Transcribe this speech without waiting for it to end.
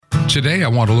Today, I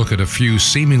want to look at a few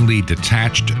seemingly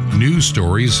detached news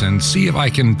stories and see if I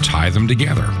can tie them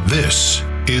together. This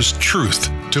is Truth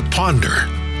to Ponder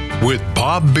with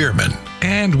Bob Bierman.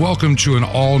 And welcome to an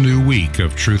all-new week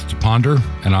of Truth to Ponder,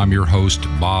 and I'm your host,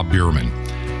 Bob Bierman.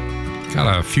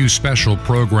 Got a few special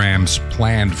programs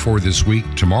planned for this week.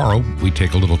 Tomorrow, we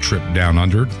take a little trip down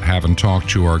under. Haven't talked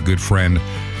to our good friend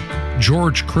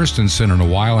George Christensen in a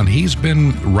while, and he's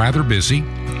been rather busy.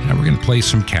 And we're going to play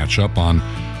some catch-up on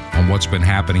what's been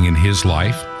happening in his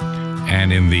life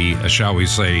and in the, shall we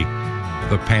say,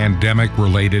 the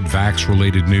pandemic-related,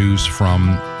 vax-related news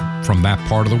from that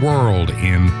part of the world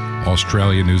in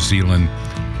Australia, New Zealand.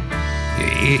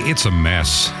 It's a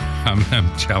mess,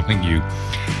 I'm telling you.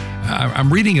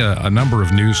 I'm reading a number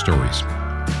of news stories,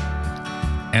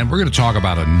 and we're going to talk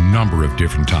about a number of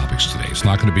different topics today. It's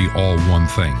not going to be all one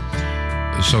thing.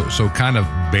 So kind of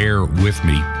bear with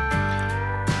me.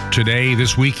 Today,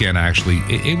 this weekend, actually,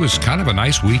 it was kind of a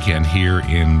nice weekend here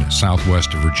in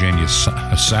southwest Virginia.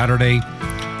 Saturday,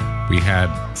 we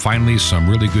had finally some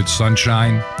really good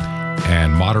sunshine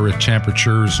and moderate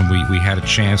temperatures, and we had a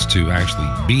chance to actually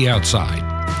be outside.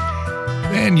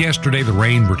 And yesterday, the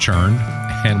rain returned,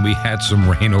 and we had some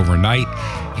rain overnight,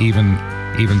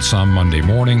 even some Monday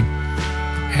morning.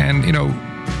 And, you know,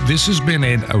 this has been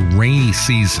a rainy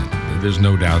season. There's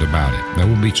no doubt about it. Now,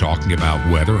 we'll be talking about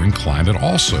weather and climate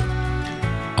also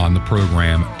on the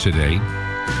program today,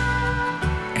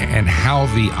 and how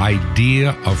the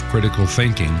idea of critical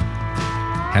thinking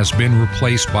has been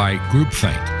replaced by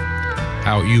groupthink.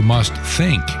 How you must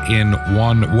think in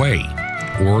one way,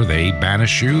 or they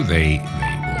banish you, they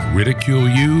will ridicule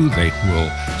you, they will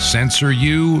censor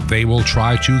you, they will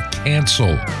try to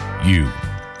cancel you.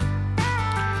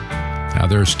 Now,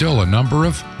 there's still a number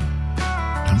of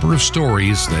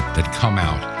stories that come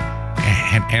out,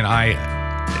 and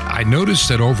I noticed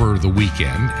that over the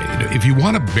weekend, if you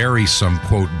want to bury some,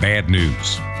 quote, bad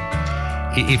news,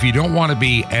 if you don't want to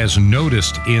be as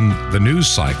noticed in the news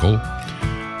cycle,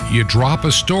 you drop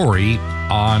a story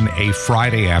on a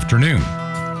Friday afternoon.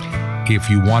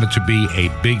 If you want it to be a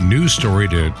big news story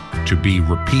to be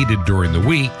repeated during the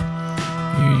week,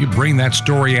 you bring that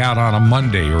story out on a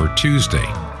Monday or a Tuesday,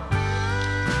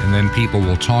 and then people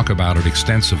will talk about it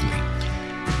extensively.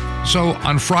 So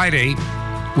on Friday,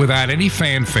 without any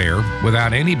fanfare,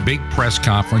 without any big press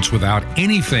conference, without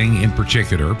anything in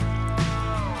particular,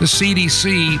 the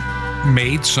CDC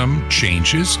made some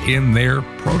changes in their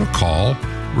protocol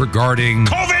regarding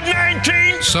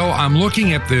COVID-19! So I'm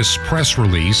looking at this press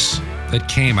release that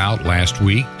came out last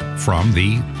week from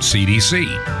the CDC.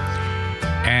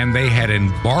 And they had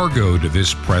embargoed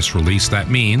this press release. That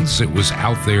means it was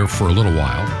out there for a little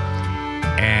while,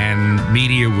 and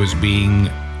media was being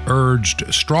urged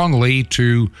strongly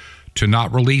to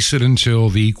not release it until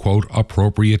the, quote,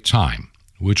 appropriate time,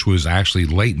 which was actually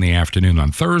late in the afternoon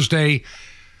on Thursday.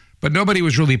 But nobody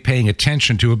was really paying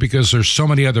attention to it because there's so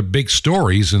many other big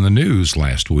stories in the news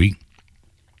last week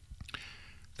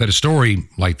that a story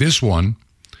like this one,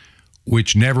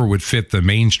 which never would fit the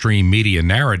mainstream media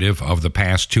narrative of the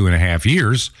past 2.5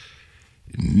 years,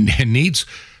 needs,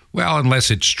 well, unless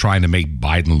it's trying to make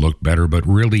Biden look better, but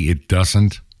really it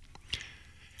doesn't.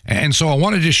 And so I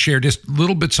want to just share just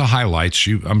little bits of highlights.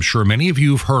 I'm sure many of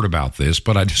you have heard about this,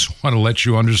 but I just want to let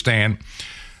you understand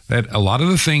that a lot of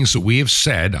the things that we have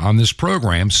said on this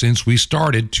program since we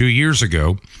started 2 years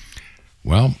ago,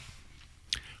 well,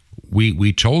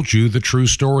 we told you the true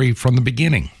story from the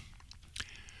beginning.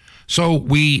 So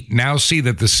we now see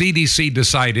that the CDC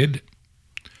decided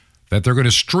that they're going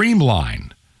to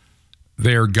streamline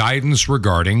their guidance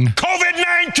regarding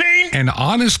COVID-19! And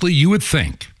honestly, you would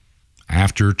think,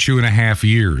 after 2.5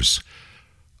 years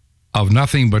of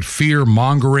nothing but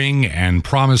fear-mongering and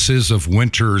promises of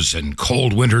winters and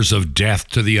cold winters of death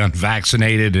to the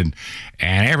unvaccinated and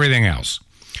everything else,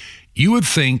 you would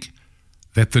think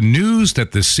that the news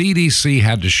that the CDC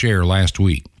had to share last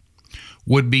week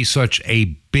would be such a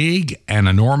big and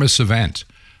enormous event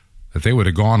that they would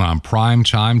have gone on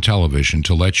primetime television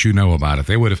to let you know about it.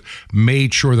 They would have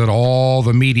made sure that all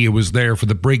the media was there for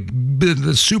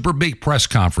the super big press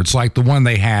conference like the one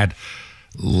they had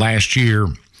last year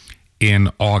in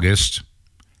August.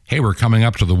 Hey, we're coming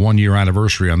up to the 1-year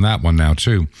anniversary on that one now,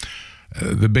 too.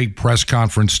 The big press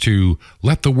conference to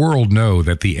let the world know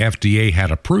that the FDA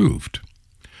had approved,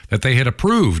 that they had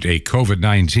approved a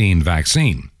COVID-19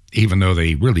 vaccine, even though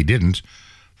they really didn't.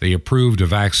 They approved a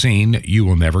vaccine you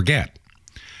will never get,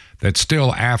 that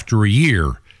still after a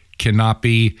year cannot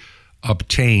be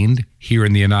obtained here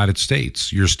in the United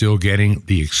States. You're still getting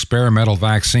the experimental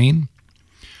vaccine,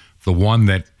 the one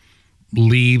that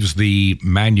leaves the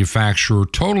manufacturer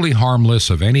totally harmless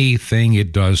of anything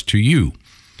it does to you.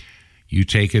 You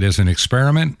take it as an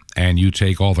experiment, and you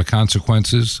take all the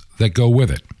consequences that go with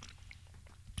it.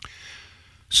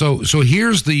 So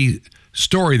here's the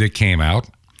story that came out,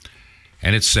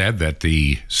 and it said that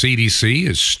the CDC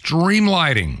is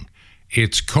streamlining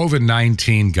its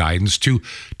COVID-19 guidance to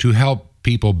help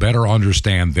people better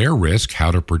understand their risk,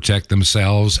 how to protect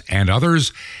themselves and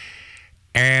others,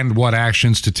 and what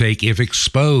actions to take if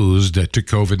exposed to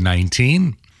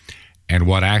COVID-19, and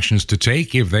what actions to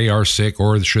take if they are sick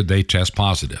or should they test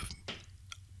positive.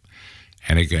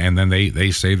 And then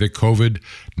they say that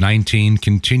COVID-19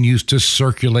 continues to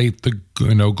circulate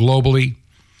globally,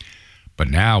 but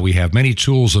now we have many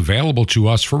tools available to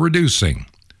us for reducing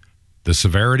the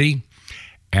severity,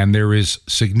 and there is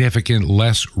significant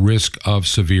less risk of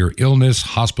severe illness,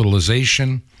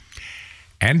 hospitalization,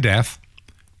 and death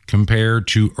compared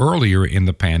to earlier in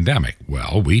the pandemic.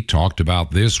 Well, we talked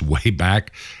about this way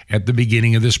back at the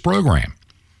beginning of this program.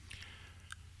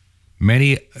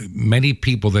 Many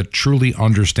people that truly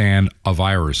understand a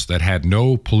virus, that had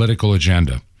no political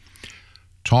agenda,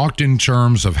 talked in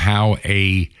terms of how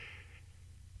a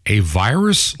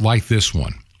virus like this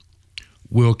one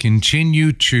will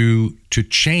continue to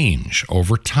change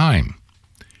over time.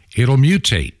 It'll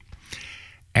mutate.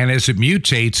 And as it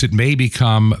mutates, it may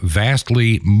become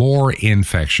vastly more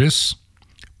infectious,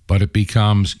 but it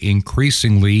becomes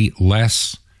increasingly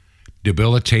less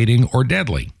debilitating or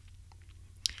deadly.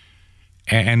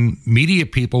 And media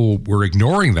people were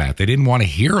ignoring that. They didn't want to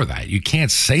hear that. You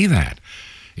can't say that.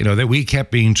 That we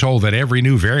kept being told that every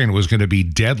new variant was going to be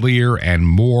deadlier and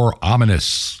more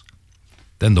ominous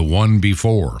than the one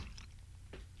before.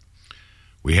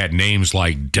 We had names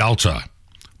like Delta,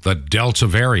 the Delta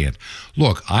variant.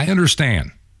 Look, I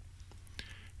understand,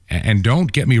 and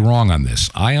don't get me wrong on this.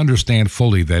 I understand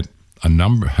fully that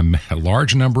a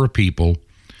large number of people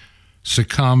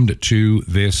succumbed to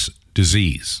this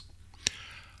disease.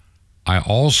 I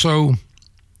also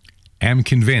am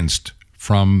convinced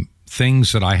from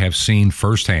things that I have seen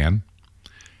firsthand,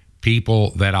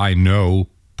 people that I know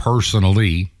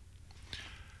personally,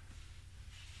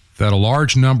 that a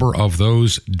large number of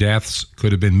those deaths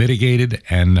could have been mitigated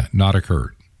and not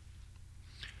occurred.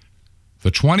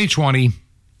 The 2020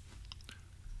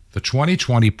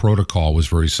 protocol was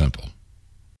very simple.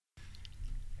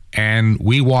 And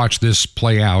we watched this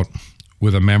play out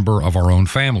with a member of our own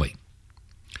family.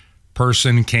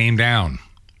 Person came down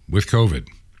with COVID,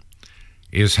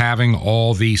 is having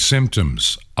all the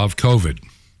symptoms of COVID.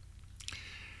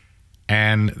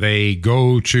 And they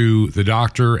go to the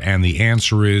doctor, and the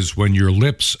answer is, when your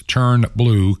lips turn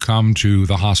blue, come to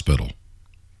the hospital.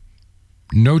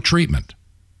 No treatment.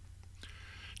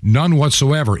 None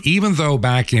whatsoever, even though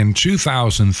back in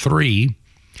 2003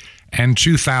 and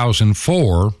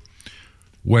 2004,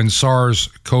 when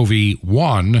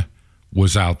SARS-CoV-1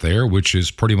 was out there, which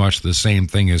is pretty much the same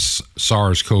thing as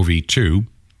SARS-CoV-2,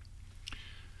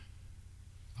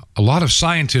 a lot of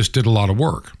scientists did a lot of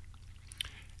work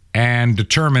and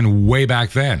determined way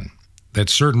back then that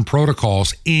certain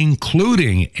protocols,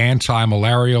 including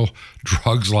anti-malarial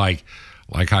drugs like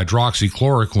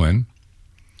hydroxychloroquine.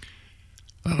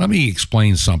 Let me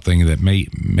explain something that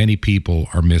many people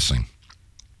are missing.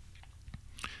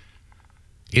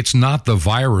 It's not the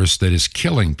virus that is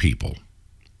killing people.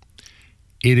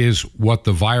 It is what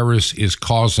the virus is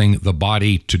causing the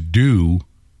body to do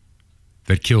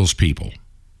that kills people.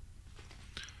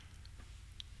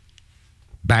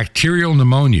 Bacterial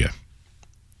pneumonia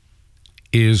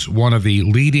is one of the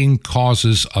leading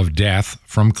causes of death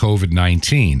from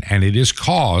COVID-19, and it is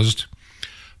caused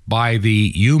by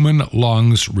the human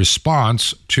lungs'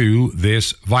 response to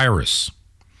this virus.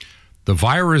 The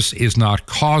virus is not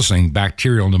causing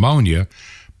bacterial pneumonia.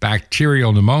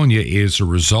 Bacterial pneumonia is a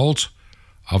result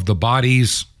of the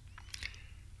body's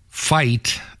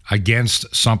fight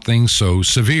against something so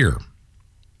severe.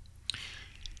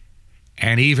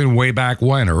 And even way back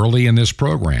when, early in this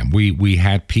program, we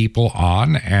had people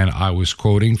on, and I was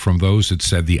quoting from those that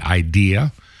said the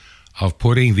idea of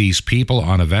putting these people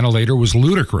on a ventilator was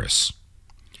ludicrous.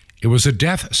 It was a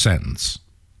death sentence,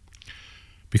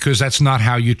 because that's not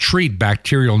how you treat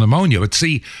bacterial pneumonia. But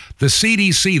see, the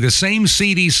CDC, the same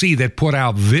CDC that put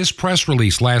out this press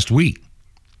release last week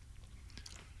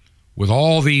with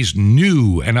all these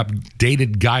new and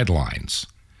updated guidelines,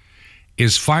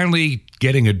 is finally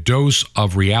getting a dose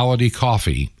of reality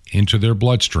coffee into their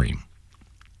bloodstream.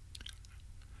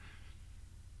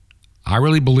 I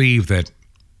really believe that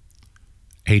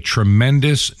a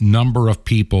tremendous number of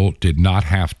people did not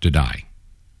have to die.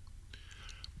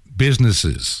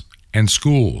 Businesses and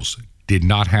schools did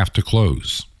not have to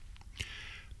close.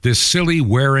 This silly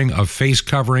wearing of face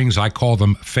coverings, I call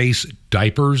them face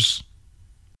diapers,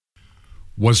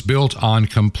 was built on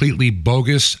completely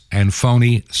bogus and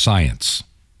phony science.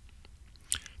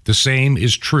 The same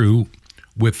is true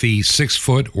with the 6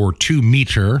 foot or 2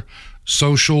 meter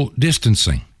social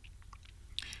distancing.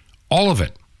 All of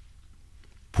it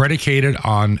predicated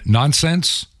on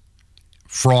nonsense,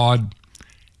 fraud,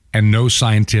 and no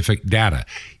scientific data.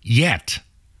 Yet,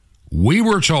 we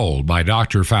were told by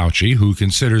Dr. Fauci, who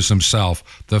considers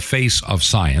himself the face of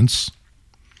science,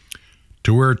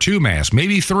 to wear 2 masks,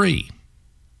 maybe 3.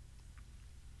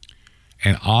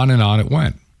 And on it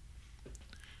went.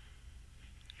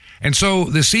 And so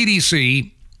the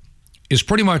CDC is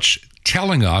pretty much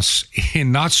telling us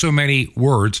in not so many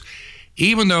words,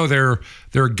 even though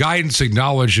their guidance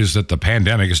acknowledges that the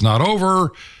pandemic is not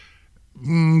over,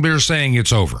 they're saying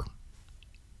it's over.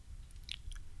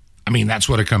 I mean, that's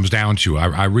what it comes down to.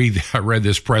 I read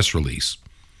this press release.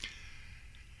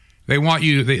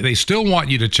 They still want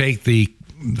you to take the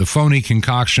phony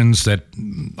concoctions that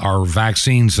are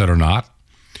vaccines that are not.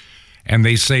 And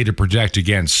they say to protect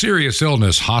against serious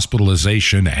illness,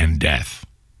 hospitalization, and death.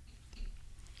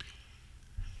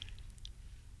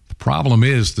 The problem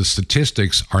is the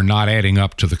statistics are not adding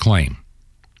up to the claim.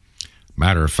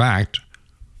 Matter of fact,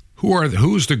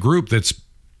 who's the group that's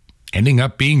ending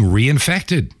up being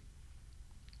reinfected?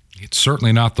 It's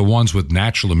certainly not the ones with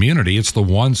natural immunity. It's the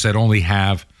ones that only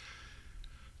have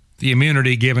the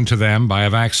immunity given to them by a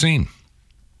vaccine.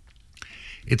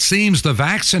 It seems the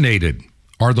vaccinated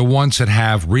are the ones that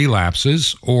have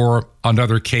relapses or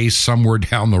another case somewhere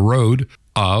down the road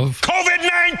of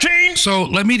COVID-19. So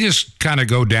let me just kind of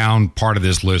go down part of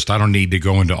this list. I don't need to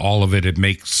go into all of it. It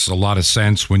makes a lot of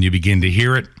sense when you begin to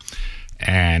hear it.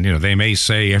 And, they may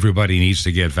say everybody needs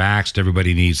to get vaxxed,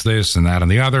 everybody needs this and that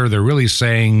and the other. They're really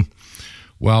saying,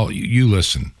 well, you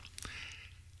listen.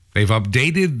 They've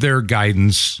updated their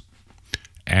guidance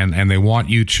and they want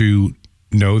you to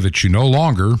know that you no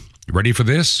longer, ready for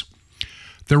this?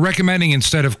 They're recommending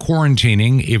instead of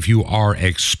quarantining, if you are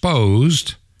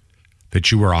exposed,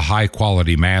 that you wear a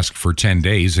high-quality mask for 10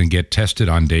 days and get tested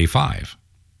on day 5.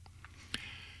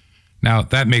 Now,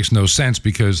 that makes no sense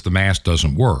because the mask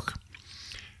doesn't work.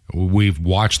 We've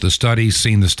watched the studies,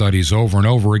 seen the studies over and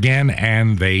over again,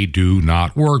 and they do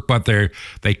not work. But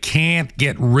they can't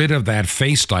get rid of that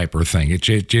face diaper thing. They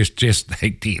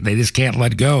just can't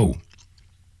let go.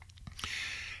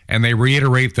 And they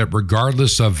reiterate that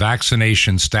regardless of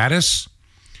vaccination status,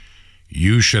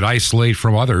 you should isolate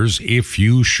from others if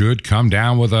you should come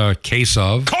down with a case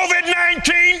of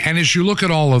COVID-19. And as you look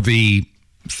at all of the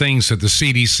things that the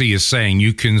CDC is saying,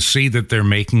 you can see that they're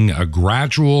making a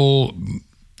gradual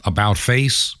about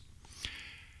face.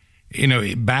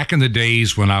 Back in the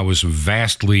days when I was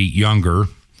vastly younger,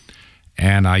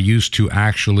 and I used to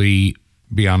actually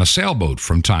be on a sailboat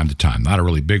from time to time, not a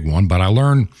really big one, but I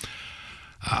learned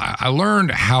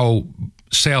how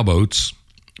sailboats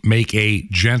make a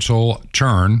gentle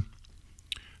turn.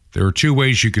 There are 2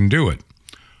 ways you can do it.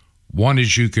 One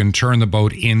is you can turn the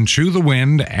boat into the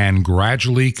wind and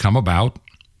gradually come about.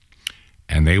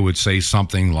 And they would say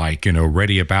something like,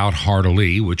 ready about, hard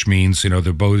alee, which means,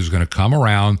 the boat is going to come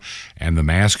around and the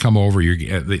mast come over.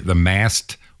 The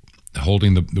mast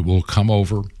holding will come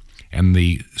over and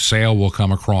the sail will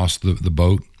come across the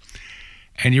boat.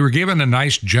 And you were given a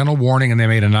nice gentle warning and they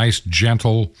made a nice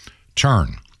gentle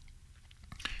turn.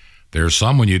 There's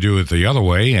some when you do it the other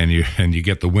way and you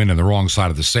get the wind on the wrong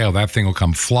side of the sail, that thing will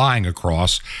come flying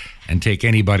across and take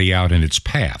anybody out in its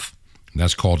path. And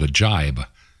that's called a jibe.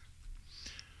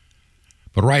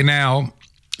 But right now,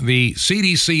 the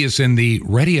CDC is in the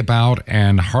ready about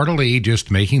and heartily just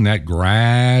making that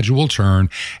gradual turn,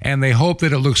 and they hope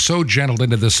that it looks so gentle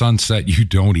into the sunset you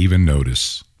don't even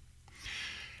notice.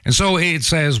 And so it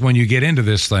says when you get into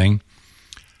this thing,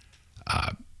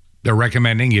 they're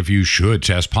recommending if you should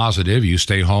test positive, you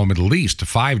stay home at least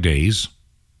 5 days.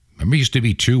 Remember, it used to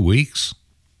be 2 weeks.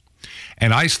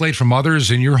 And isolate from others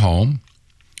in your home.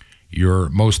 You're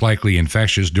most likely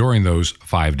infectious during those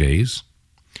 5 days.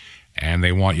 And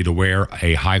they want you to wear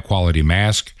a high-quality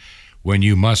mask when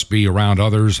you must be around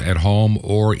others at home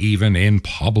or even in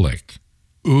public.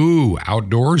 Ooh,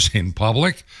 outdoors in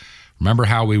public? Remember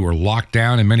how we were locked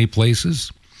down in many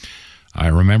places? I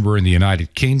remember in the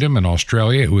United Kingdom and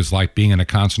Australia, it was like being in a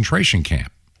concentration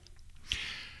camp.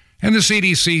 And the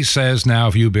CDC says now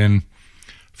if you've been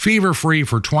fever-free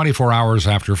for 24 hours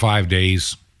after 5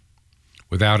 days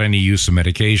without any use of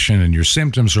medication and your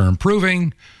symptoms are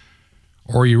improving,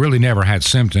 or you really never had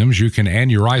symptoms, you can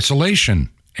end your isolation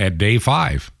at day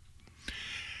 5.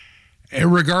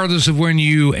 regardless of when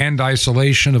you end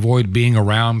isolation, avoid being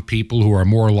around people who are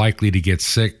more likely to get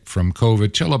sick from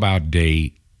COVID till about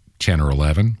day 10 or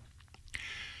 11.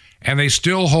 And they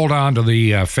still hold on to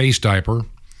the face diaper,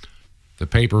 the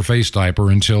paper face diaper,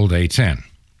 until day 10.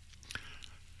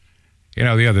 You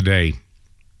know, the other day,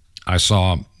 I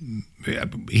saw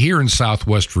here in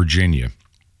Southwest Virginia,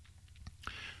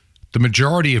 the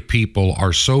majority of people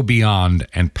are so beyond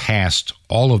and past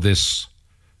all of this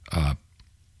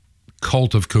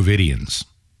cult of COVIDians,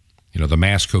 the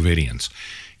mass COVIDians.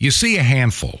 You see a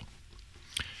handful.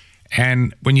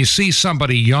 And when you see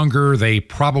somebody younger, they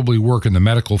probably work in the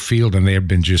medical field and they have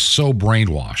been just so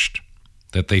brainwashed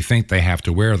that they think they have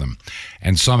to wear them.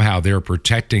 And somehow they're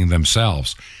protecting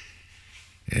themselves.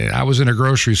 I was in a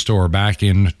grocery store back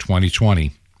in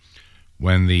 2020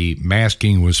 when the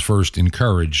masking was first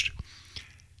encouraged.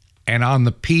 And on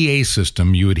the PA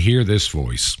system, you would hear this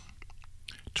voice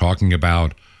talking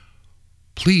about,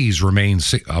 please remain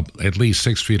at least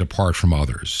 6 feet apart from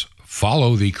others.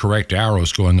 Follow the correct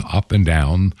arrows going up and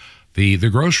down the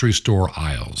grocery store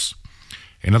aisles.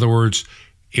 In other words,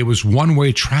 it was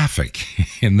one-way traffic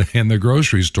in the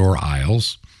grocery store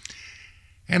aisles.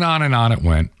 And on it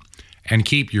went. And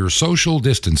keep your social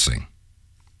distancing.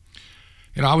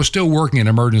 I was still working in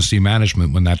emergency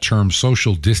management when that term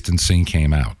social distancing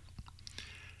came out.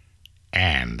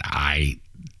 And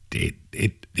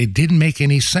it didn't make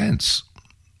any sense.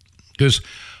 Because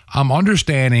I'm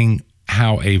understanding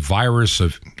how a virus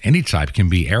of any type can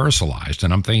be aerosolized.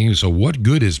 And I'm thinking, so what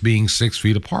good is being 6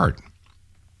 feet apart?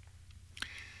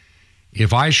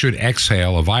 If I should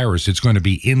exhale a virus, it's going to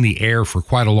be in the air for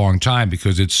quite a long time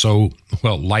because it's so,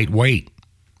 lightweight.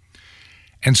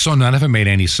 And so none of it made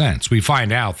any sense. We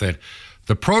find out that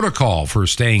the protocol for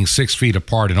staying 6 feet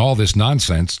apart and all this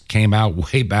nonsense came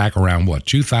out way back around,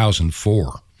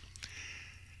 2004.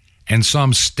 And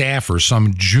some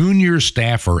junior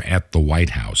staffer at the White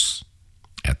House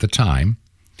at the time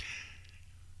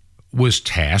was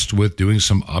tasked with doing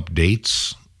some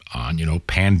updates on,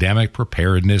 pandemic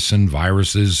preparedness and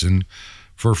viruses and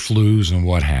for flus and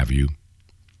what have you.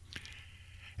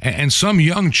 And some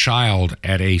young child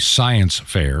at a science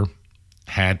fair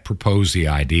had proposed the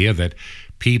idea that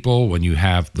people, when you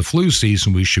have the flu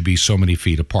season, we should be so many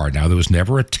feet apart. Now, there was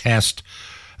never a test,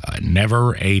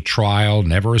 never a trial,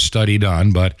 never a study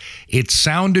done, but it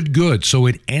sounded good. So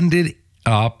it ended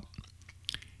up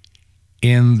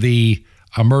in the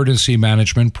emergency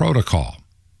management protocol.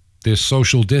 This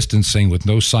social distancing with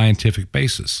no scientific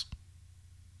basis.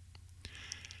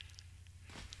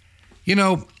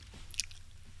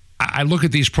 I look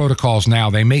at these protocols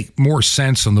now, they make more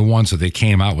sense than the ones that they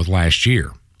came out with last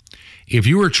year. If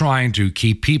you were trying to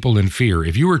keep people in fear,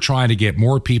 if you were trying to get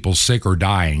more people sick or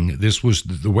dying, this was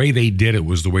the way they did it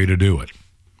was the way to do it.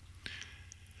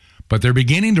 But they're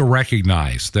beginning to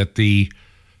recognize that the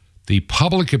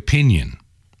public opinion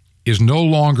is no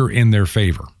longer in their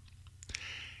favor.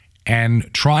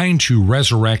 And trying to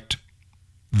resurrect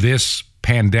this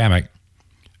pandemic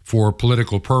for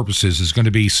political purposes is going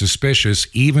to be suspicious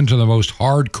even to the most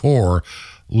hardcore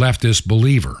leftist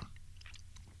believer.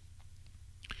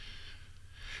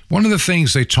 One of the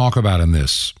things they talk about in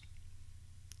this,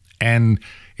 and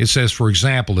it says, for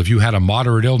example, if you had a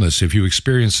moderate illness, if you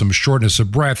experienced some shortness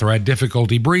of breath or had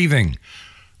difficulty breathing,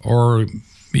 or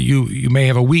you may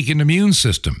have a weakened immune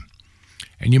system,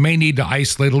 and you may need to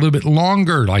isolate a little bit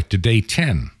longer, like to day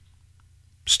 10.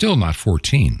 Still not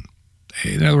 14.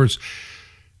 In other words,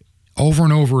 over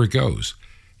and over it goes.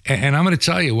 And I'm going to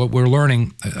tell you what we're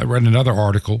learning. I read another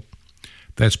article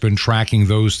that's been tracking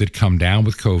those that come down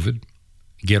with COVID,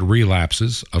 get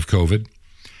relapses of COVID.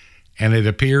 And it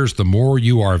appears the more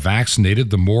you are vaccinated,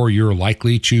 the more you're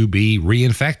likely to be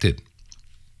reinfected.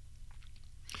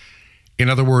 In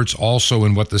other words, also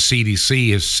in what the CDC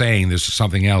is saying, this is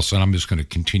something else, and I'm just going to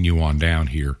continue on down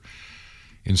here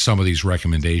in some of these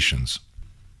recommendations.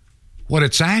 What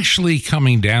it's actually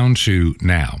coming down to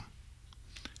now,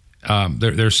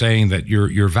 they're saying that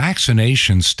your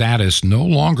vaccination status no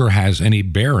longer has any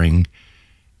bearing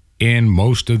in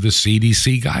most of the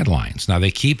CDC guidelines. Now,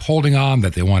 they keep holding on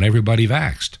that they want everybody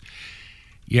vaxxed,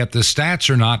 yet the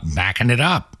stats are not backing it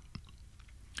up.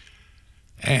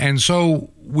 And so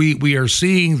we are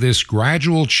seeing this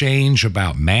gradual change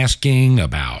about masking,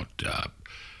 about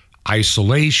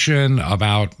isolation,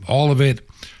 about all of it.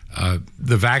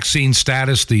 The vaccine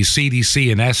status, the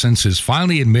CDC in essence is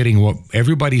finally admitting what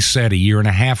everybody said a year and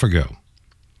a half ago.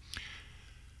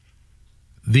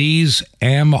 These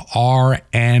mRNA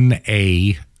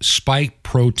spike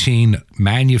protein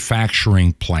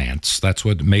manufacturing plants, that's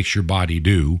what makes your body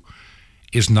do,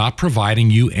 is not providing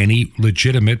you any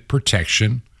legitimate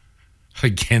protection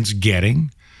against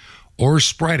getting or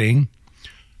spreading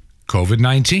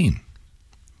COVID-19.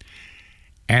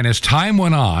 And as time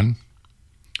went on,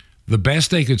 the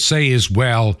best they could say is,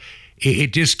 well,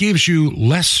 it just gives you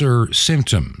lesser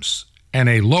symptoms and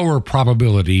a lower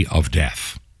probability of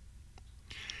death.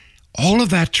 All of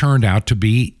that turned out to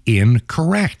be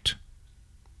incorrect.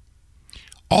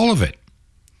 All of it.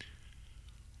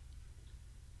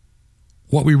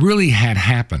 What we really had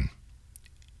happen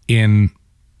in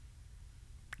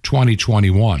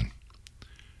 2021,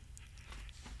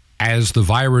 as the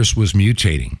virus was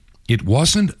mutating, it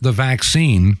wasn't the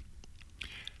vaccine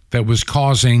that was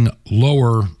causing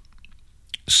lower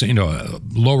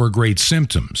grade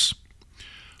symptoms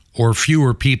or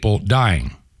fewer people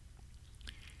dying.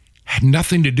 Had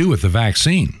nothing to do with the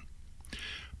vaccine,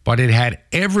 but it had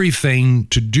everything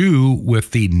to do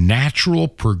with the natural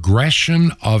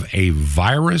progression of a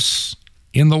virus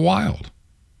in the wild.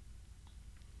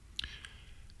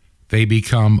 They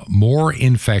become more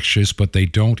infectious, but they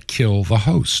don't kill the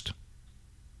host.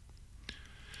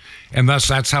 And thus,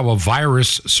 that's how a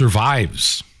virus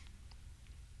survives.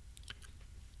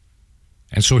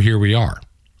 And so here we are,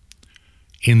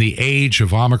 in the age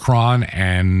of Omicron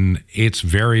and its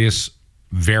various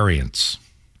variants.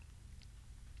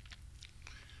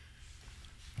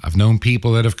 I've known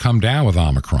people that have come down with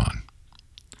Omicron,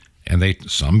 and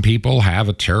some people have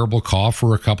a terrible cough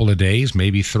for a couple of days,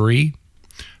 maybe 3.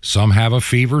 Some have a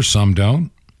fever, some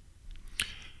don't.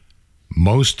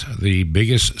 The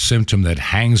biggest symptom that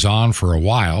hangs on for a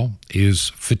while is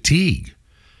fatigue.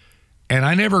 And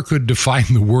I never could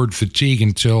define the word fatigue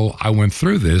until I went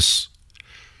through this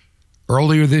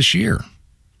earlier this year.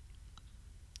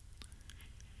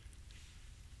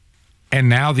 And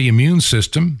now the immune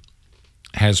system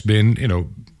has been,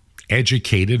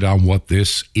 educated on what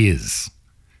this is.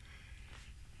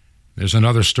 There's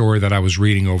another story that I was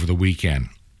reading over the weekend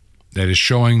that is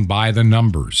showing by the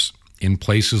numbers in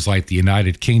places like the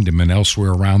United Kingdom and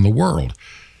elsewhere around the world,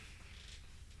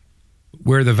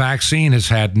 where the vaccine has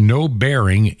had no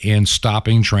bearing in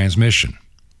stopping transmission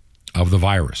of the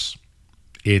virus.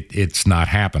 It's not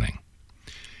happening.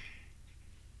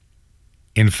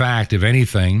 In fact, if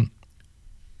anything,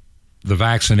 the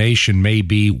vaccination may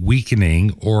be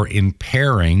weakening or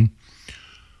impairing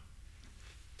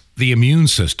the immune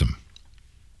system.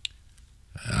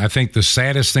 I think the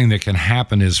saddest thing that can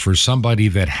happen is for somebody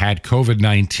that had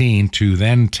COVID-19 to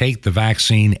then take the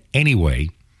vaccine anyway,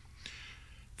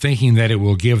 thinking that it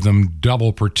will give them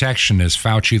double protection, as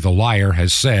Fauci the liar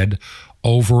has said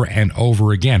over and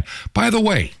over again. By the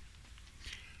way,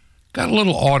 got a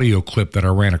little audio clip that I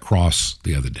ran across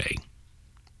the other day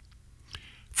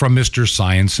from Mr.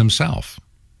 Science himself.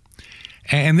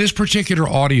 And this particular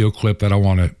audio clip that I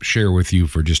want to share with you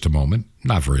for just a moment,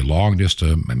 not very long, just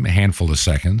a handful of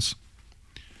seconds,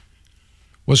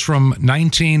 was from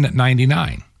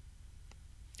 1999.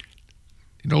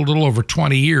 A little over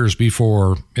 20 years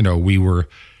before, we were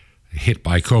hit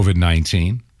by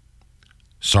COVID-19,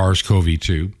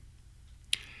 SARS-CoV-2.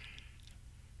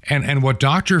 And what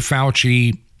Dr.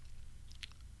 Fauci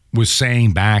was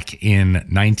saying back in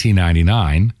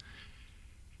 1999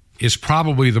 is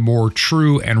probably the more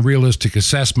true and realistic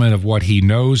assessment of what he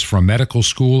knows from medical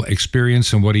school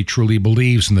experience and what he truly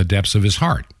believes in the depths of his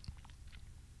heart.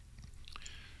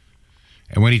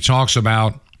 And when he talks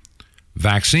about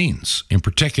vaccines in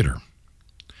particular.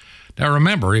 Now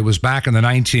remember, it was back in the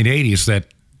 1980s that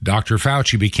Dr.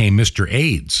 Fauci became Mr.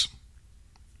 AIDS,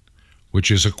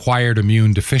 which is acquired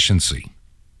immune deficiency.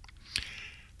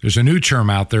 There's a new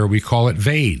term out there, we call it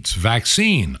VAIDS,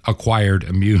 vaccine acquired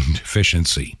immune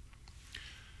deficiency,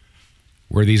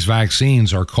 where these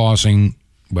vaccines are causing,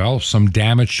 some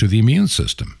damage to the immune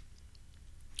system.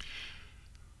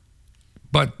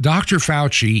 But Dr.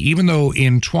 Fauci, even though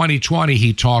in 2020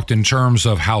 he talked in terms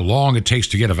of how long it takes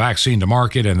to get a vaccine to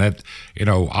market and that,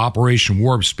 Operation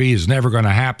Warp Speed is never going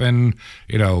to happen,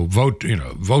 vote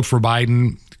for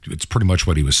Biden, it's pretty much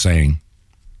what he was saying.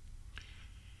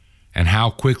 And how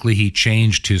quickly he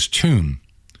changed his tune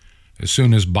as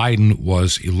soon as Biden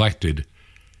was elected.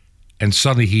 And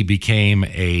suddenly he became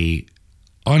a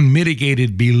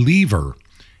unmitigated believer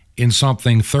in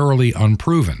something thoroughly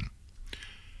unproven.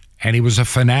 And he was a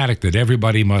fanatic that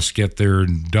everybody must get their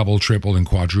double, triple, and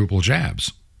quadruple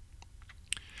jabs.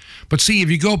 But see, if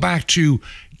you go back to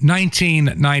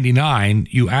 1999,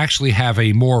 you actually have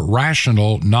a more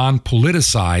rational,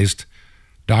 non-politicized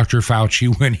Dr.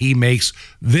 Fauci when he makes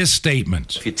this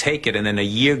statement. If you take it and then a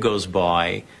year goes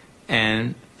by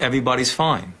and everybody's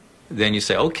fine, then you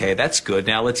say, okay, that's good.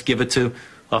 Now let's give it to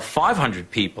of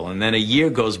 500 people, and then a year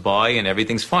goes by and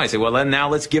everything's fine. You say, well, then now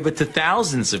let's give it to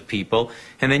thousands of people,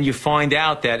 and then you find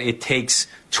out that it takes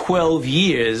 12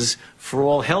 years for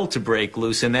all hell to break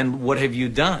loose, and then what have you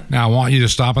done? Now, I want you to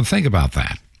stop and think about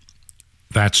that.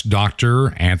 That's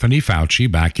Dr. Anthony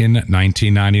Fauci back in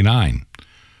 1999,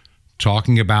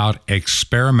 talking about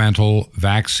experimental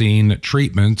vaccine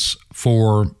treatments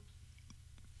for,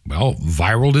 well,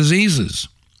 viral diseases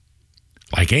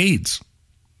like AIDS.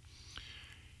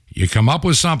 You come up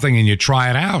with something and you try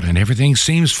it out and everything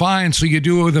seems fine. So you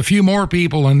do it with a few more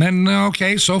people and then,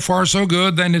 okay, so far so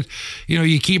good. Then,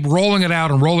 you keep rolling it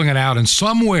out. And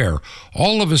somewhere,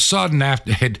 all of a sudden,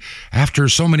 after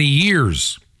so many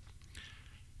years,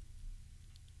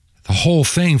 the whole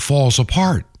thing falls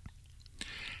apart.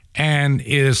 And it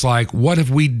is like, what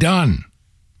have we done?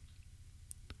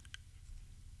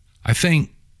 I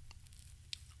think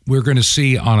we're going to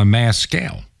see on a mass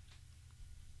scale.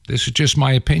 This is just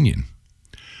my opinion.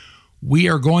 We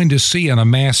are going to see on a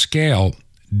mass scale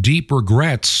deep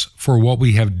regrets for what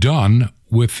we have done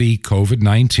with the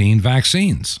COVID-19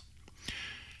 vaccines.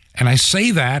 And I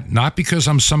say that not because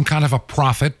I'm some kind of a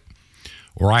prophet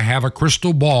or I have a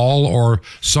crystal ball or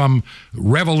some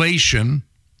revelation.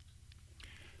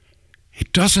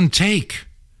 It doesn't take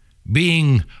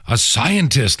being a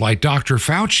scientist like Dr.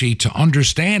 Fauci to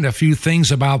understand a few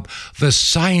things about the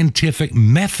scientific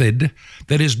method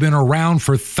that has been around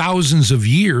for thousands of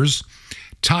years,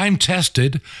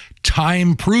 time-tested,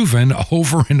 time-proven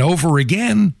over and over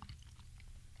again.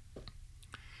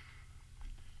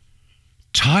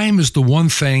 Time is the one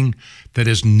thing that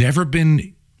has never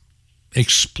been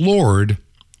explored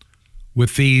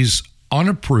with these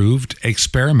unapproved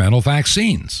experimental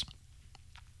vaccines.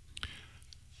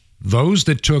 Those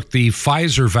that took the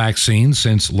Pfizer vaccine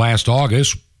since last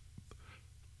August,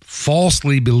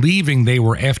 falsely believing they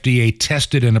were FDA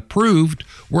tested and approved,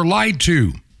 were lied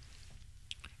to.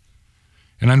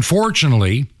 And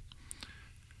unfortunately,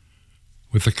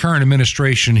 with the current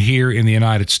administration here in the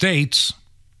United States,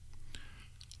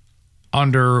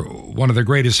 under one of the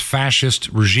greatest fascist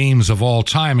regimes of all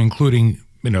time, including,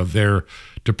 their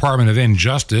Department of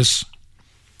Injustice,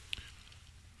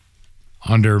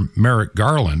 under Merrick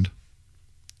Garland,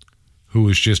 who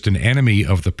is just an enemy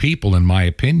of the people, in my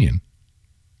opinion.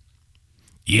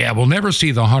 Yeah, we'll never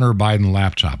see the Hunter Biden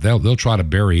laptop. They'll try to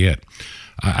bury it.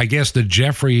 I guess the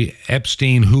Jeffrey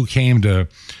Epstein who came to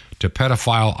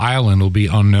Pedophile Island will be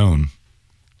unknown.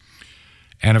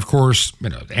 And of course,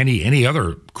 any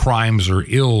other crimes or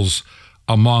ills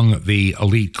among the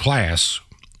elite class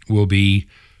will be,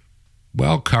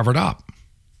 well, covered up.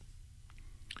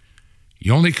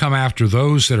 You only come after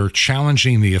those that are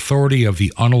challenging the authority of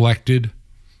the unelected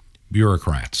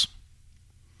bureaucrats.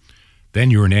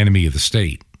 Then you're an enemy of the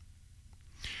state.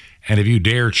 And if you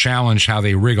dare challenge how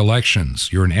they rig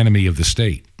elections, you're an enemy of the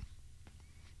state.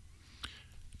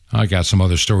 I got some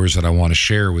other stories that I want to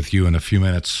share with you in a few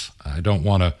minutes. I don't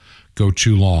want to go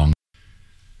too long.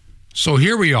 So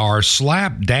here we are,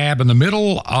 slap dab in the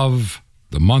middle of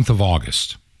the month of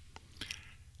August.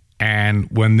 And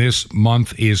when this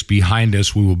month is behind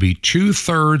us, we will be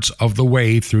 2/3 of the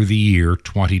way through the year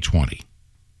 2020.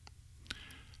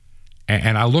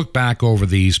 And I look back over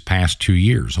these past 2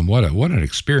 years, and what an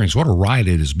experience, what a ride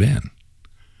it has been.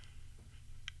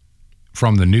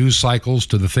 From the news cycles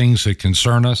to the things that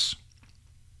concern us,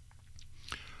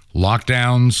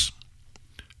 lockdowns,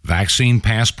 vaccine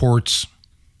passports.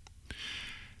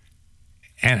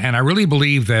 And I really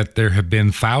believe that there have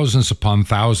been thousands upon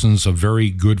thousands of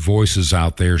very good voices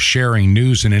out there sharing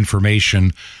news and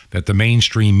information that the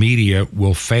mainstream media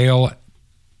will fail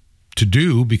to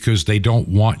do because they don't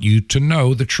want you to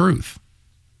know the truth.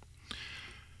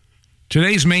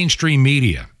 Today's mainstream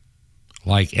media,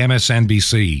 like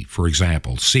MSNBC, for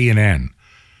example, CNN,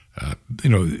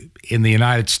 in the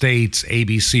United States,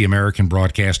 ABC, American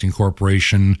Broadcasting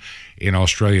Corporation, in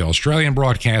Australia, Australian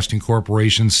Broadcasting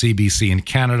Corporation, CBC in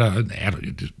Canada,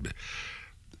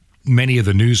 many of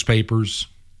the newspapers,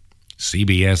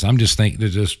 CBS, I'm just thinking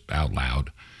just out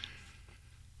loud.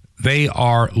 They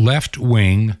are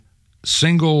left-wing,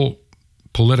 single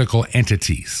political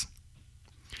entities.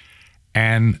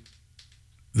 And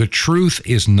the truth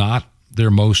is not their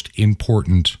most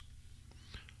important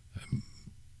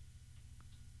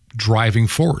driving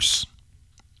force.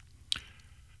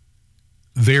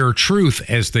 Their truth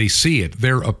as they see it,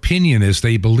 their opinion as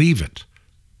they believe it,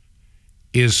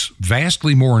 is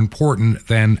vastly more important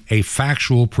than a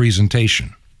factual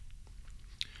presentation.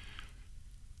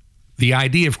 The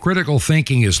idea of critical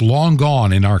thinking is long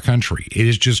gone in our country. It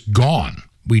is just gone.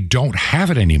 We don't have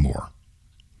it anymore.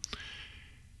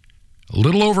 a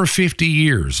little over 50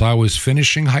 years. I was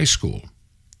finishing high school.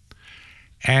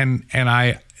 And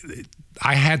I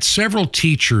had several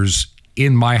teachers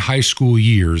in my high school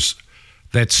years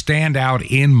that stand out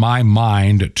in my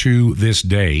mind to this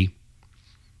day.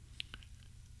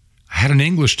 I had an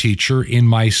English teacher in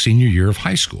my senior year of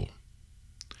high school.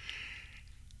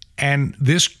 And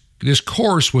this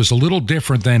course was a little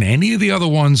different than any of the other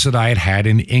ones that I had had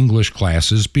in English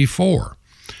classes before.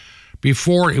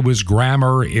 Before, it was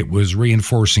grammar, it was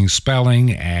reinforcing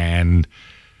spelling and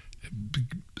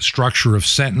structure of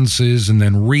sentences, and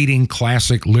then reading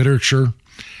classic literature,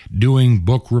 doing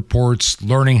book reports,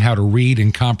 learning how to read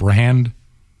and comprehend.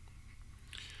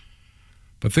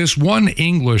 But this one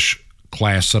English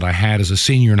class that I had as a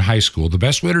senior in high school, the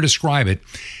best way to describe it,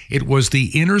 it was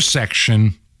the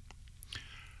intersection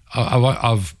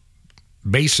of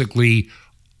basically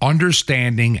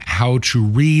understanding how to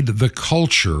read the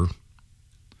culture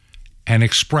and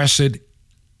express it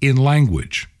in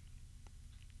language.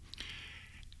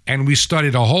 And we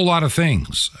studied a whole lot of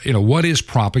things. You know, what is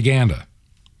propaganda?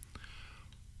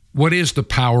 What is the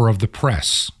power of the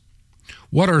press?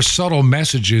 What are subtle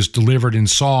messages delivered in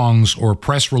songs or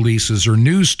press releases or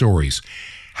news stories?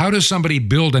 How does somebody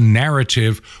build a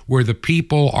narrative where the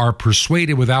people are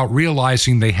persuaded without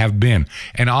realizing they have been?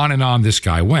 And on this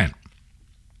guy went.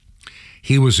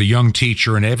 He was a young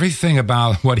teacher, and everything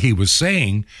about what he was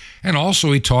saying, and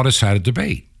also he taught us how to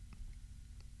debate.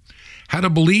 How to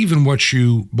believe in what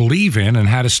you believe in, and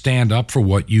how to stand up for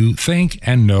what you think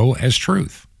and know as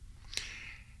truth.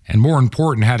 And more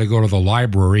important, how to go to the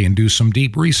library and do some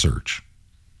deep research.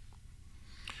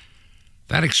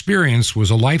 That experience was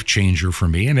a life changer for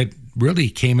me, and it really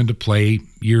came into play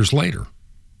years later.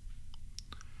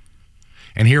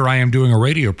 And here I am doing a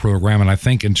radio program, and I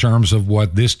think in terms of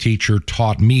what this teacher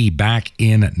taught me back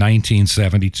in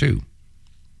 1972.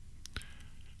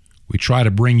 We try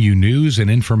to bring you news and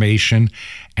information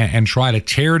and try to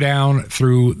tear down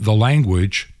through the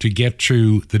language to get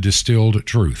to the distilled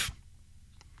truth.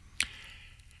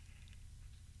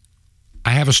 I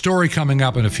have a story coming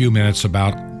up in a few minutes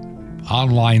about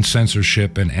online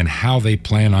censorship and how they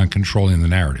plan on controlling the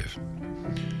narrative.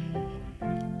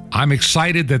 I'm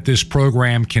excited that this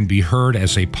program can be heard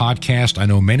as a podcast. I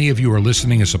know many of you are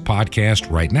listening as a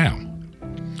podcast right now.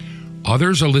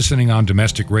 Others are listening on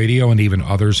domestic radio and even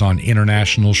others on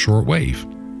international shortwave.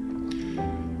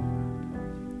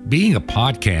 Being a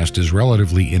podcast is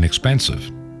relatively inexpensive.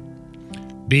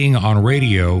 Being on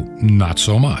radio, not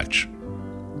so much.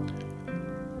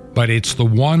 But it's the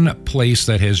one place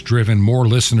that has driven more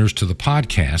listeners to the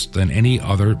podcast than any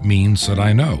other means that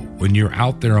I know. When you're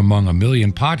out there among a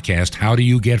million podcasts, how do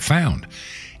you get found?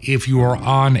 If you are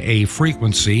on a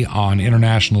frequency on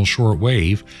international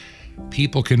shortwave,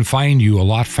 people can find you a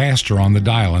lot faster on the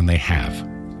dial, and they have.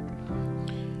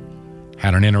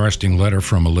 Had an interesting letter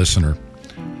from a listener.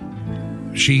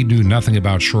 She knew nothing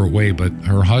about shortwave, but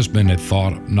her husband had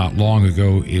thought not long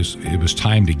ago it was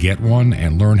time to get one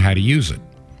and learn how to use it.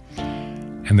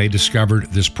 And they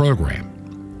discovered this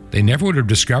program. They never would have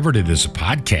discovered it as a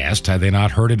podcast had they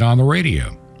not heard it on the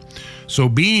radio. So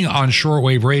being on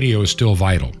shortwave radio is still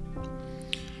vital.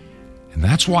 And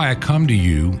that's why I come to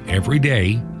you every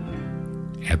day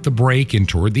at the break and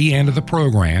toward the end of the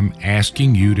program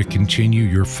asking you to continue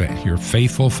your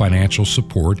faithful financial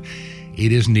support.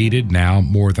 It is needed now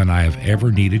more than I have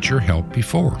ever needed your help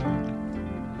before.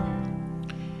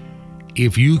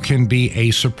 If you can be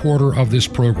a supporter of this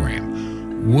program,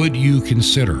 would you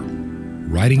consider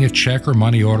writing a check or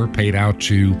money order paid out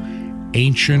to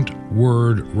Ancient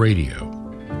Word Radio?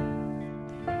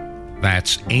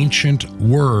 That's Ancient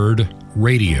Word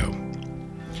Radio.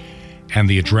 And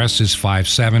the address is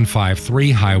 5753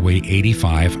 Highway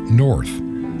 85 North.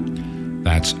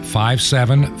 That's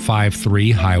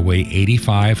 5753 Highway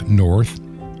 85 North.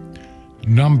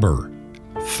 Number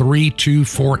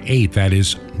 3248. That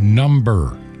is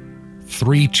number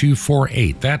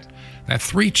 3248. That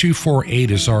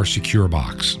 3248 is our secure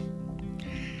box.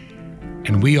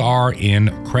 And we are in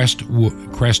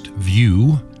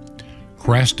Crestview,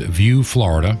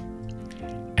 Florida,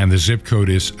 and the zip code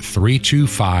is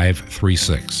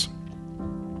 32536.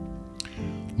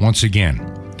 Once again,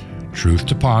 Truth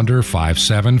to Ponder,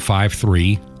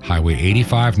 5753 Highway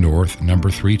 85 North,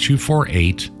 number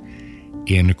 3248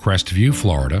 in Crestview,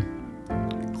 Florida.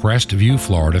 Crestview,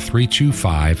 Florida,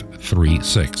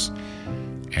 32536.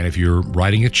 And if you're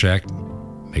writing a check,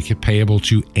 make it payable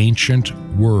to Ancient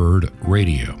Word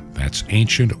Radio. That's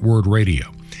Ancient Word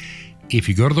Radio. If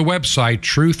you go to the website,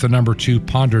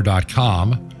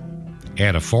 truth2ponder.com,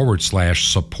 add a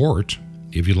 /support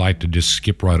if you'd like to just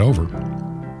skip right over.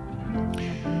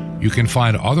 you can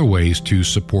find other ways to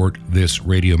support this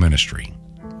radio ministry.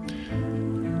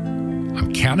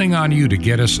 I'm counting on you to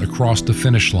get us across the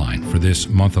finish line for this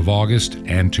month of August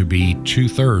and to be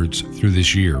 2/3 through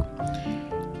this year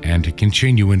and to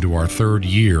continue into our 3rd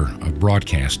year of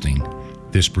broadcasting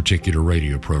this particular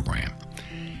radio program.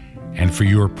 And for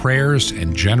your prayers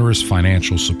and generous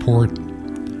financial support,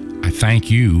 I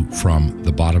thank you from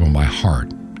the bottom of my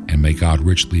heart, and may God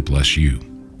richly bless you.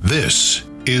 This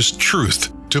is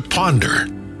Truth to Ponder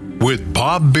with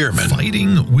Bob Bierman.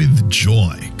 Fighting with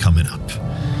Joy coming up.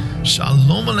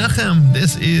 Shalom Aleichem.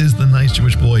 This is the nice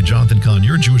Jewish boy, Jonathan Cahn,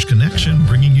 your Jewish connection,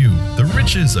 bringing you the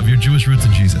riches of your Jewish roots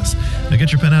in Jesus. Now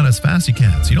get your pen out as fast as you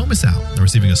can so you don't miss out on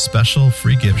receiving a special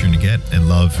free gift you're going to get and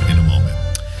love in a moment.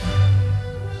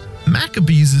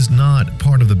 Maccabees is not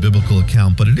part of the biblical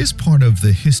account, but it is part of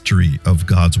the history of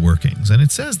God's workings. And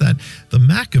it says that the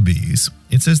Maccabees,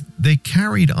 it says they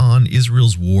carried on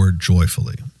Israel's war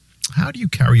joyfully. How do you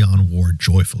carry on war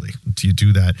joyfully? Do you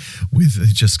do that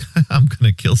with just, I'm going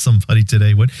to kill somebody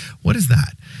today? What is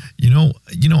that? You know,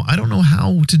 I don't know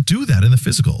how to do that in the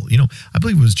physical. I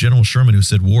believe it was General Sherman who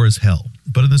said war is hell.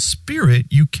 But in the spirit,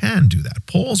 you can do that.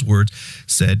 Paul's words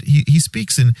said, he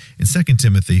speaks in 2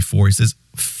 Timothy 4, he says,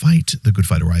 fight the good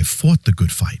fight, or I have fought the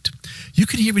good fight. You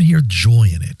can even hear joy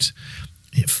in it.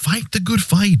 Fight the good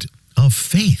fight of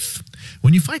faith.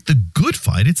 When you fight the good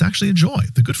fight, it's actually a joy.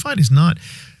 The good fight is not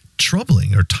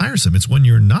troubling or tiresome. It's when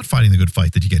you're not fighting the good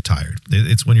fight that you get tired.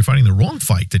 It's when you're fighting the wrong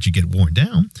fight that you get worn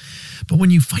down. But when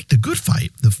you fight the good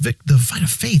fight, the fight of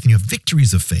faith, and you have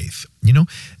victories of faith,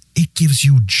 it gives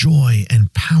you joy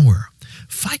and power.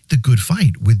 Fight the good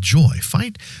fight with joy.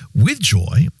 Fight with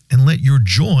joy and let your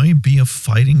joy be a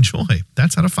fighting joy.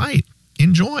 That's how to fight,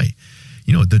 in joy.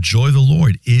 The joy of the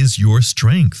Lord is your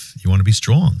strength. You want to be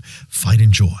strong. Fight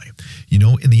in joy.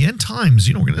 In the end times,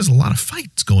 there's a lot of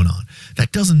fights going on.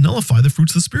 That doesn't nullify the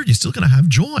fruits of the Spirit. You're still going to have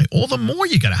joy. All the more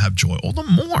you got to have joy. All the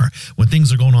more when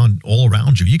things are going on all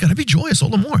around you, you got to be joyous all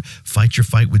the more. Fight your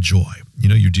fight with joy.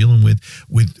 You're dealing with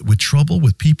trouble,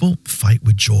 with people. Fight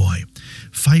with joy.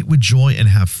 Fight with joy and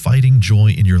have fighting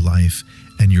joy in your life.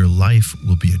 And your life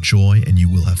will be a joy, and you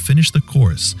will have finished the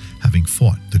course having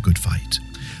fought the good fight.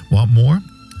 Want more?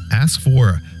 Ask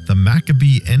for the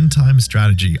Maccabee End Time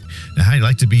Strategy. Now, how do you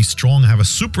like to be strong, have a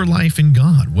super life in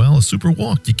God? Well, a super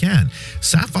walk, you can.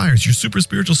 Sapphires, your super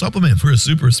spiritual supplement for a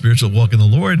super spiritual walk in the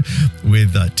Lord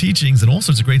with teachings and all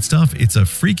sorts of great stuff. It's a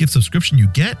free gift subscription you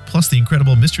get, plus the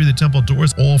incredible Mystery of the Temple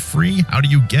Doors, all free. How do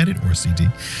you get it? Or CD.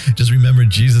 Just remember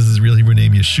Jesus' real Hebrew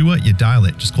name, Yeshua. You dial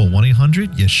it. Just call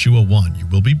 1-800-YESHUA-1. You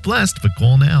will be blessed, but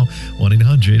call now.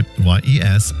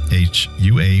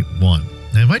 1-800-YESHUA-1.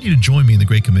 I invite you to join me in the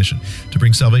Great Commission to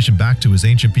bring salvation back to his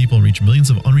ancient people and reach millions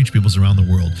of unreached peoples around the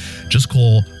world. Just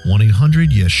call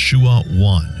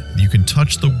 1-800-YESHUA-1. You can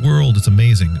touch the world. It's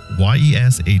amazing.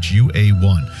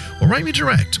 YESHUA-1. Or write me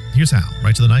direct. Here's how.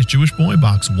 Write to the Nice Jewish Boy,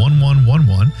 Box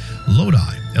 1111, Lodi,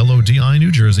 Lodi,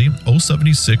 New Jersey,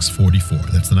 07644.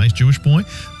 That's the Nice Jewish Boy,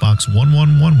 Box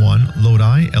 1111,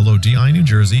 Lodi, Lodi, New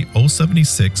Jersey,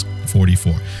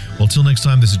 07644. Well, till next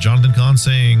time, this is Jonathan Cahn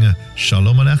saying,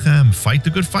 Shalom Aleichem. Fight the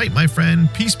good fight, my friend.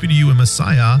 Peace be to you in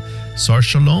Messiah, Sar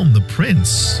Shalom, the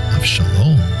Prince of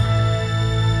Shalom.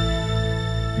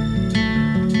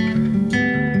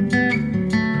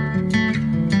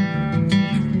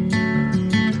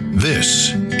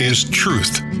 This is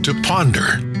Truth to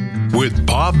Ponder with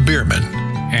Bob Bierman.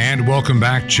 And welcome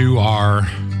back to our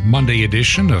Monday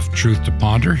edition of Truth to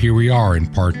Ponder. Here we are in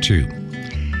part 2.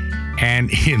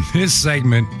 And in this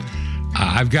segment,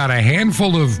 I've got a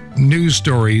handful of news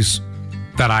stories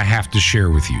that I have to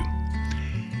share with you.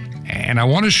 And I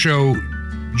want to show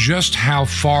just how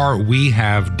far we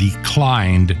have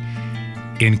declined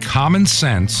in common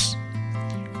sense,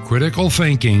 critical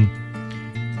thinking,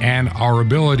 and our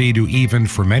ability to even,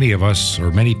 for many of us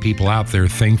or many people out there,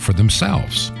 think for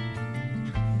themselves.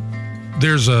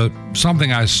 There's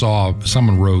something I saw,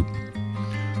 someone wrote,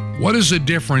 what is the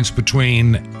difference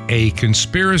between a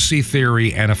conspiracy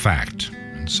theory and a fact?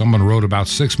 And someone wrote about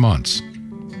 6 months.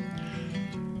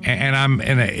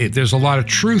 And there's a lot of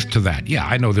truth to that. Yeah,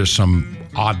 I know there's some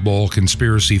oddball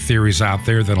conspiracy theories out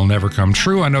there that'll never come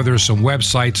true. I know there's some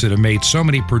websites that have made so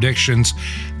many predictions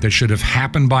that should have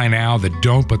happened by now that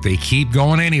don't, but they keep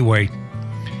going anyway.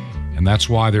 And that's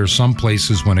why there's some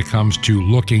places when it comes to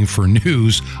looking for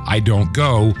news, I don't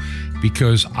go,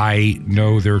 because I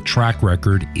know their track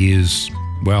record is,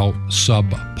 well,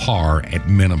 subpar at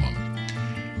minimum.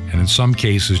 And in some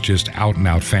cases, just out and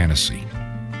out fantasy.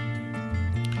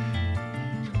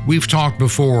 We've talked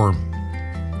before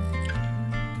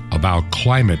about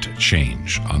climate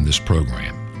change on this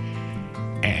program.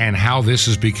 and how this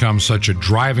has become such a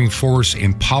driving force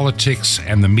in politics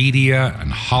and the media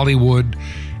and Hollywood,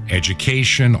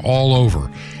 education, all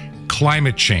over.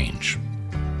 Climate change.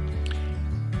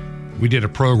 We did a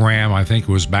program, I think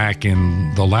it was back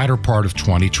in the latter part of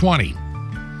 2020,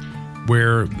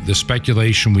 where the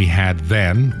speculation we had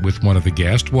then with one of the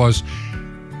guests was,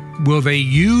 will they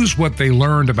use what they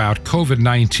learned about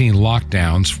COVID-19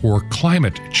 lockdowns for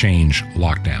climate change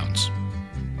lockdowns?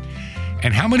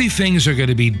 And how many things are going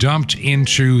to be dumped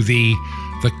into the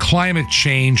climate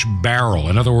change barrel?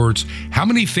 In other words, how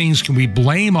many things can we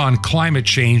blame on climate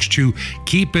change to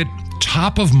keep it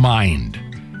top of mind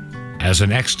as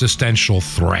an existential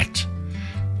threat?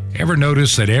 Ever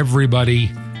notice that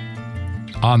everybody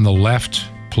on the left,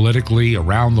 politically,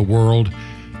 around the world,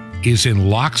 is in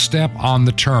lockstep on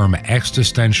the term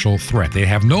existential threat? They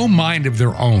have no mind of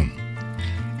their own,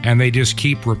 and they just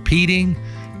keep repeating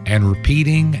and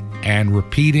repeating and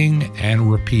repeating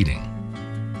and repeating.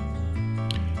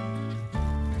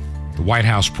 The White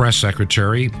House press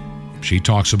secretary, she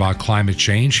talks about climate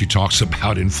change, she talks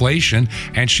about inflation,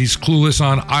 and she's clueless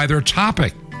on either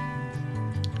topic.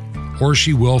 Or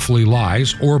she willfully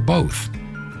lies, or both.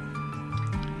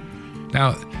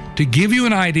 Now, to give you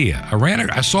an idea,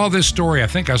 I saw this story, I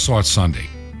think I saw it Sunday,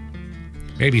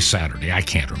 maybe Saturday, I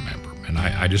can't remember, and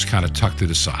I just kind of tucked it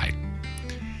aside.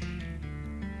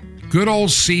 Good old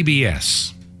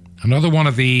CBS, another one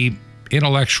of the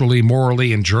intellectually,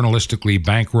 morally, and journalistically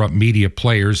bankrupt media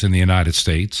players in the United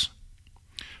States,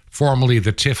 formerly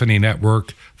the Tiffany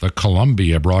Network, the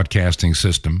Columbia Broadcasting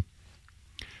System.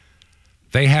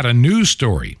 They had a news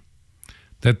story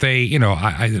that they,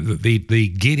 the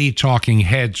giddy talking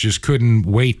heads just couldn't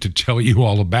wait to tell you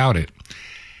all about it.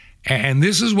 And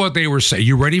this is what they were saying.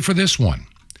 You ready for this one?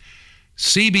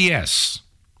 CBS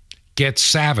gets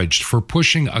savaged for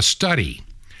pushing a study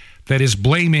that is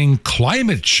blaming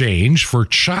climate change for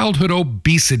childhood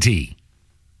obesity.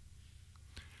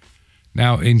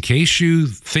 Now, in case you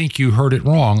think you heard it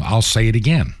wrong, I'll say it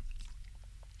again.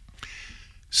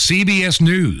 CBS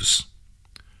News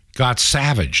got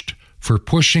savaged for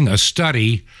pushing a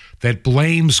study that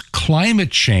blames climate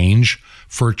change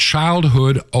for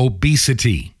childhood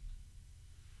obesity.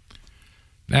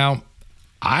 Now,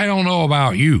 I don't know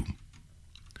about you,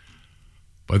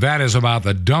 but that is about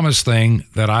the dumbest thing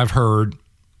that I've heard,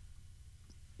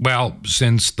 well,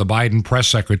 since the Biden press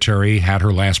secretary had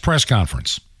her last press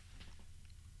conference.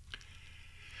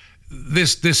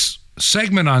 This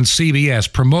segment on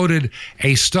CBS promoted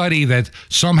a study that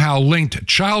somehow linked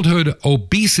childhood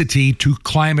obesity to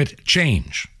climate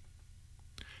change.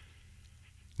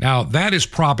 Now, that is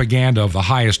propaganda of the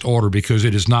highest order because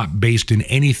it is not based in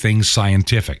anything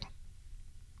scientific.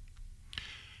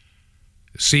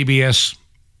 CBS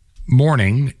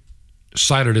Morning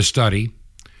cited a study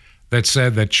that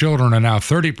said that children are now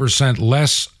 30%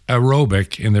 less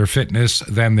aerobic in their fitness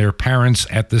than their parents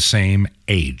at the same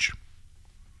age.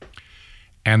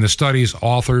 And the study's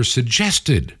authors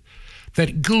suggested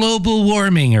that global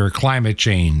warming or climate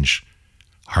change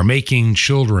are making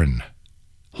children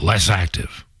less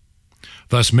active,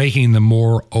 thus making them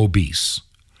more obese.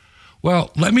 Well,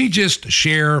 let me just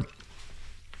share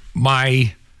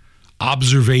my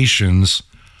observations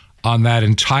on that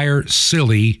entire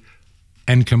silly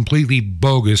and completely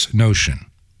bogus notion.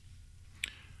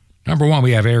 Number one,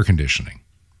 we have air conditioning.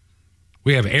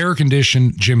 We have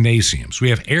air-conditioned gymnasiums. We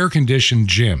have air-conditioned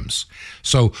gyms.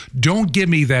 So don't give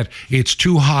me that it's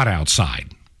too hot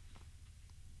outside.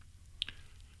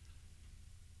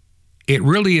 It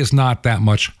really is not that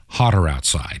much hotter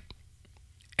outside.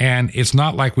 And it's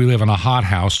not like we live in a hot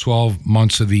house 12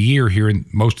 months of the year here in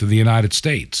most of the United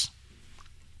States.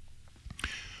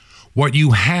 What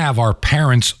you have are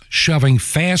parents shoving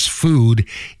fast food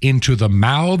into the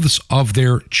mouths of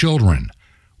their children,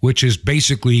 which is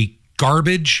basically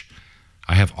garbage.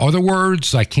 I have other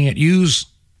words I can't use.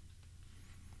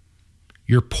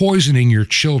 You're poisoning your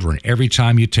children every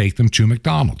time you take them to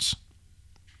McDonald's.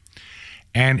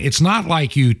 And it's not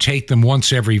like you take them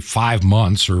once every 5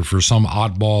 months or for some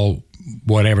oddball,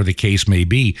 whatever the case may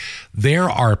be. There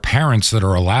are parents that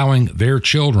are allowing their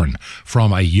children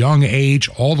from a young age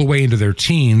all the way into their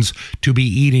teens to be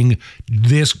eating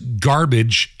this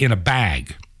garbage in a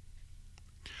bag.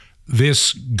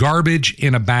 This garbage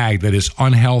in a bag that is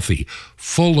unhealthy,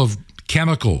 full of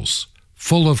chemicals,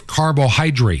 full of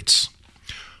carbohydrates,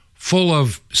 full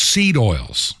of seed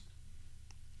oils,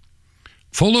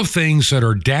 full of things that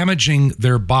are damaging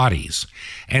their bodies.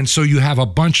 And so you have a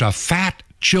bunch of fat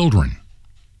children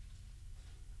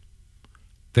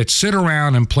that sit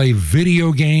around and play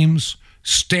video games,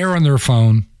 stare on their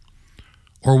phone,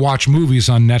 or watch movies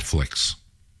on Netflix.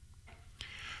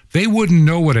 They wouldn't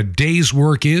know what a day's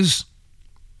work is.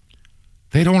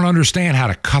 They don't understand how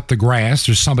to cut the grass.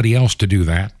 There's somebody else to do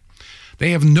that.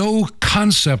 They have no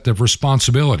concept of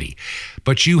responsibility.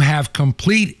 But you have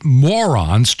complete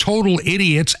morons, total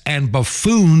idiots, and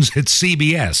buffoons at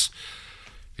CBS.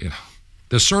 You know,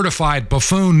 the Certified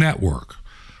Buffoon Network,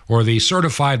 or the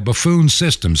Certified Buffoon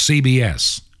System,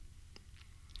 CBS.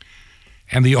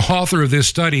 And the author of this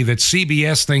study that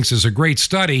CBS thinks is a great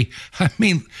study, I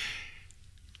mean,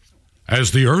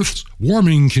 as the Earth's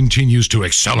warming continues to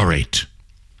accelerate,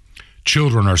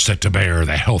 children are set to bear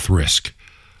the health risk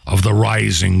of the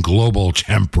rising global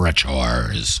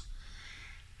temperatures.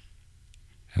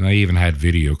 And they even had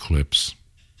video clips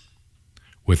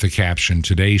with the caption,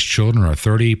 today's children are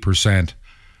 30%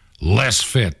 less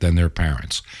fit than their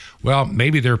parents. Well,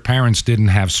 maybe their parents didn't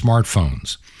have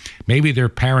smartphones. Maybe their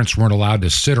parents weren't allowed to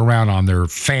sit around on their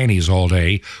fannies all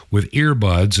day with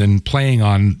earbuds and playing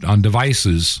on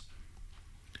devices.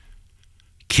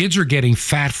 Kids are getting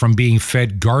fat from being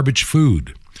fed garbage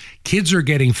food. Kids are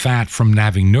getting fat from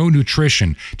having no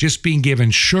nutrition, just being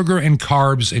given sugar and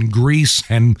carbs and grease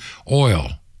and oil.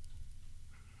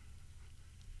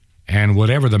 And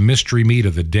whatever the mystery meat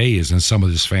of the day is in some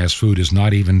of this fast food is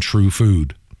not even true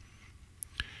food.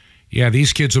 Yeah,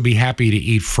 these kids will be happy to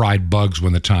eat fried bugs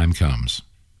when the time comes.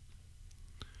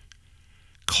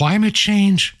 Climate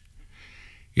change,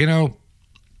 you know,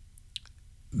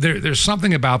 there's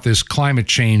something about this climate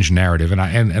change narrative,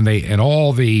 and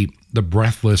all the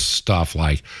breathless stuff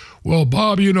like, well,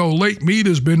 Bob, you know, lake mead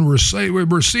has been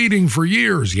receding for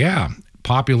years. Yeah,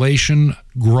 population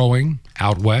growing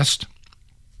out west.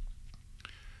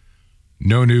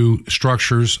 No new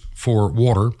structures for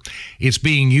water. It's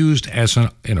being used as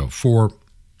for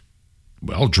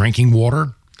drinking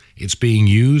water. It's being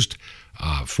used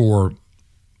for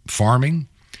farming.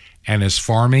 And as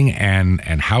farming and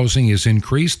housing is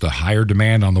increased, the higher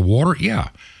demand on the water, yeah,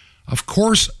 of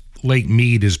course, Lake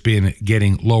Mead has been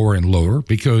getting lower and lower,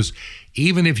 because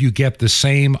even if you get the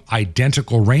same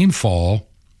identical rainfall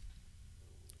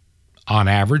on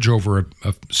average over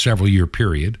a several year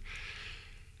period,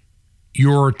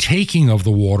 your taking of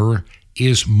the water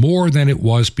is more than it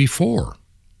was before.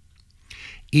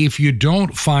 If you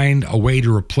don't find a way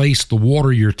to replace the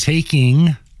water you're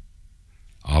taking,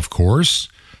 of course,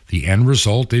 the end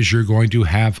result is you're going to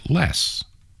have less.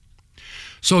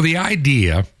 So the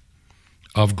idea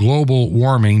of global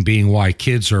warming being why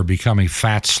kids are becoming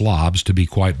fat slobs, to be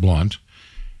quite blunt,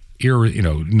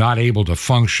 not able to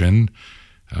function,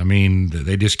 I mean,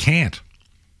 they just can't.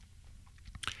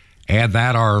 Add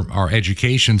that our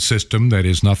education system that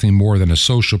is nothing more than a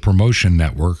social promotion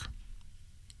network.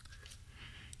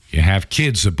 You have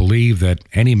kids that believe that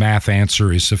any math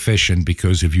answer is sufficient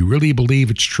because if you really believe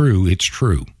it's true, it's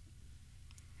true.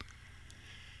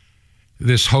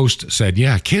 This host said,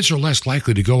 yeah, kids are less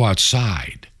likely to go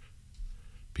outside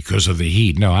because of the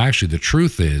heat. No, actually, the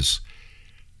truth is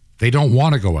they don't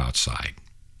want to go outside.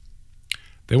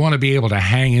 They want to be able to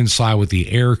hang inside with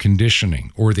the air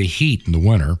conditioning or the heat in the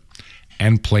winter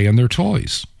and play on their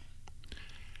toys.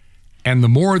 And the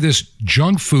more of this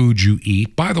junk food you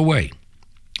eat, by the way,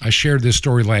 I shared this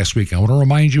story last week. I want to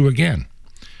remind you again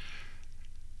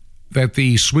that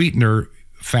the sweetener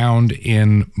found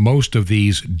in most of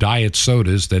these diet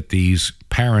sodas that these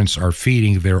parents are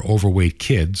feeding their overweight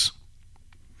kids.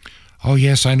 Oh,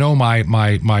 yes, I know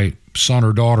my son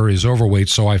or daughter is overweight,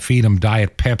 so I feed them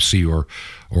Diet Pepsi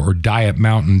or Diet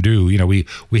Mountain Dew. You know,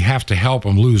 we have to help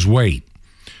them lose weight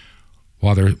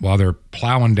while they're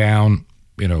plowing down,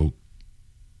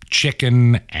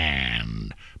 chicken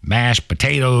and mashed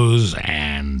potatoes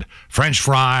and French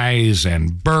fries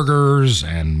and burgers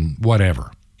and whatever.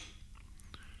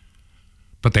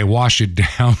 But they wash it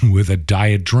down with a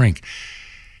diet drink.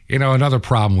 Another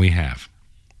problem we have.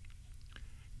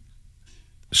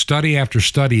 Study after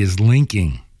study is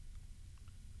linking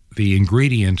the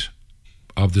ingredient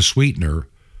of the sweetener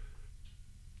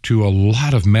to a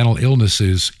lot of mental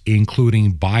illnesses,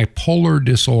 including bipolar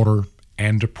disorder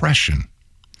and depression.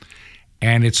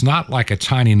 And it's not like a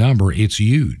tiny number, it's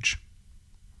huge.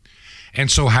 And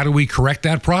so how do we correct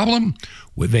that problem?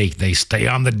 Well, they stay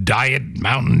on the Diet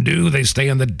Mountain Dew, they stay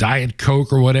on the Diet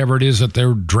Coke or whatever it is that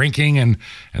they're drinking, and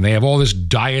they have all this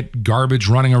diet garbage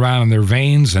running around in their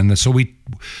veins. And so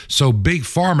Big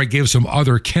Pharma gives them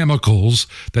other chemicals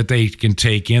that they can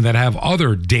take in that have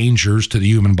other dangers to the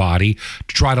human body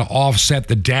to try to offset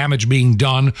the damage being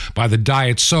done by the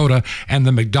diet soda and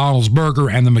the McDonald's burger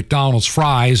and the McDonald's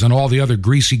fries and all the other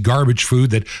greasy garbage food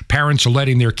that parents are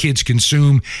letting their kids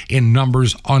consume in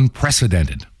numbers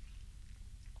unprecedented.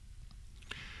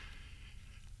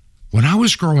 When I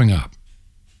was growing up,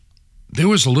 there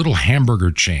was a little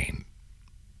hamburger chain.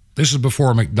 This is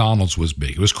before McDonald's was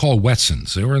big. It was called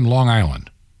Wetson's. They were in Long Island.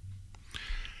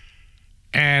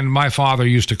 And my father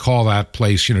used to call that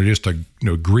place, just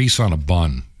grease on a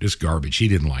bun, just garbage. He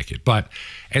didn't like it. But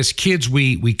as kids,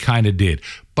 we kind of did.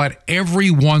 But every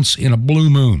once in a blue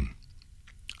moon,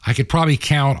 I could probably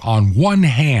count on one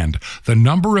hand the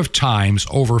number of times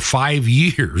over 5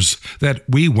 years that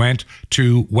we went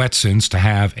to Wetson's to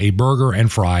have a burger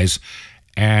and fries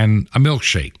and a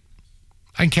milkshake.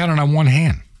 I can count it on one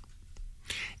hand.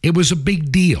 It was a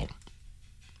big deal.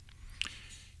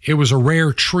 It was a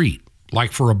rare treat,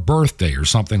 like for a birthday or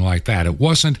something like that. It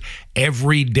wasn't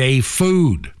everyday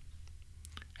food.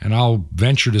 And I'll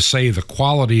venture to say the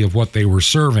quality of what they were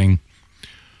serving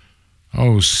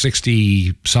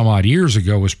 60 some odd years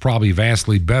ago was probably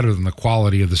vastly better than the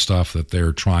quality of the stuff that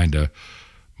they're trying to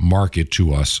market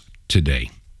to us today.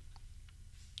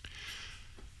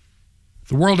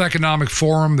 The World Economic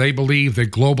Forum, they believe that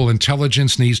global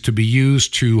intelligence needs to be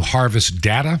used to harvest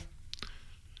data,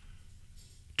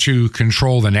 to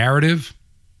control the narrative.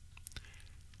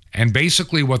 And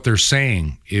basically what they're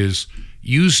saying is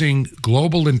using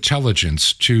global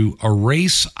intelligence to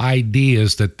erase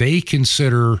ideas that they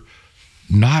consider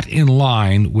not in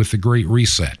line with the Great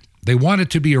Reset. They want it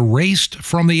to be erased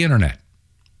from the internet.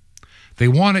 They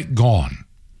want it gone,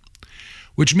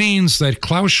 which means that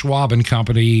Klaus Schwab and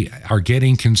company are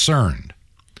getting concerned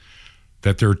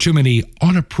that there are too many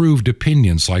unapproved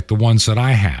opinions like the ones that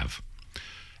I have,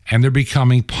 and they're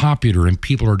becoming popular and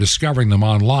people are discovering them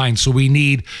online. So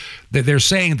they're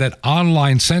saying that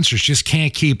online censors just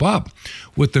can't keep up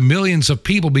with the millions of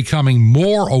people becoming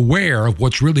more aware of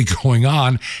what's really going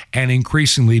on and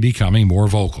increasingly becoming more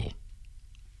vocal.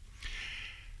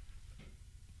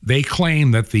 They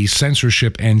claim that the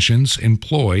censorship engines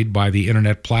employed by the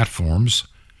internet platforms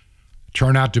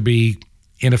turn out to be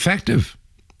ineffective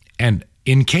and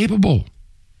incapable.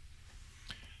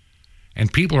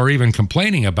 And people are even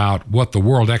complaining about what the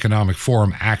World Economic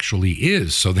Forum actually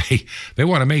is. So they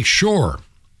want to make sure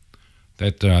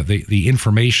that the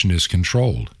information is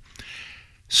controlled.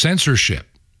 Censorship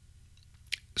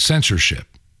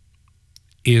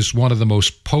is one of the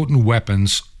most potent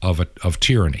weapons of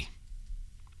tyranny.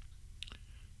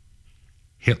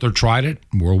 Hitler tried it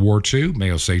in World War II.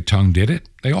 Mao Zedong did it.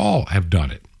 They all have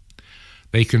done it.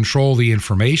 They control the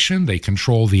information, they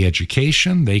control the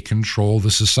education, they control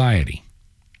the society.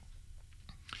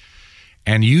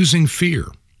 And using fear.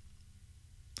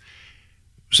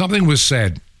 Something was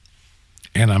said,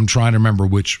 and I'm trying to remember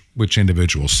which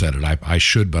individual said it. I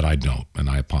should, but I don't, and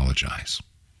I apologize.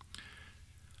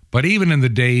 But even in the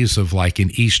days of like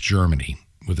in East Germany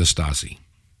with the Stasi,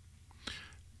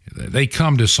 they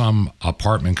come to some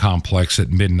apartment complex at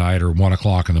midnight or 1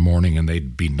 o'clock in the morning, and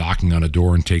they'd be knocking on a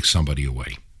door and take somebody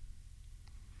away.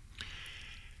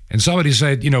 And somebody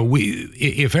said,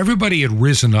 if everybody had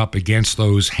risen up against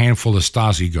those handful of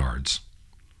Stasi guards,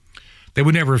 they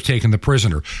would never have taken the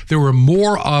prisoner. There were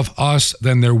more of us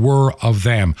than there were of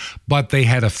them, but they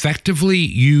had effectively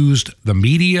used the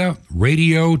media,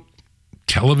 radio,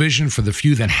 television for the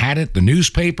few that had it, the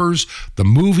newspapers, the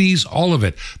movies, all of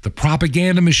it. The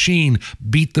propaganda machine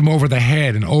beat them over the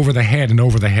head and over the head and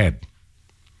over the head,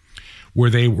 where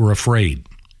they were afraid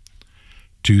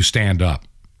to stand up.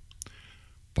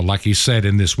 But like he said,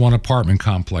 in this one apartment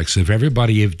complex,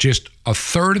 if just a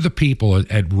third of the people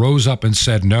had rose up and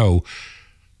said no,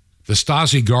 the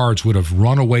Stasi guards would have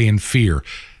run away in fear.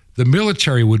 The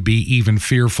military would be even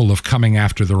fearful of coming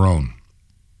after their own.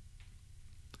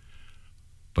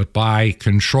 But by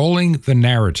controlling the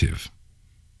narrative,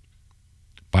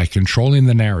 by controlling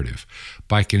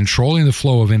the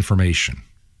flow of information,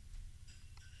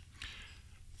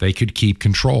 they could keep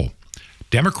control.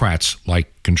 Democrats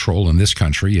like control in this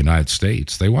country, United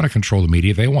States. They want to control the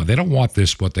media. They don't want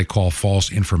this, what they call false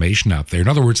information out there. In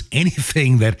other words,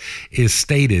 anything that is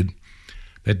stated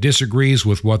that disagrees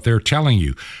with what they're telling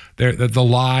you. The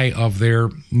lie of their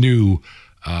new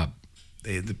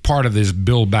part of this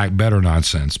Build Back Better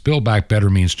nonsense. Build Back Better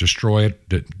means destroy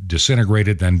it, disintegrate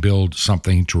it, then build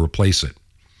something to replace it.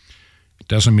 It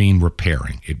doesn't mean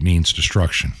repairing. It means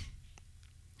destruction.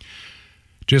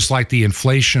 Just like the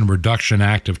Inflation Reduction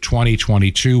Act of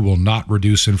 2022 will not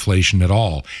reduce inflation at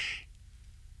all.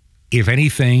 If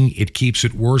anything, it keeps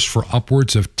it worse for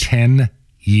upwards of 10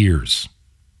 years.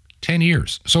 10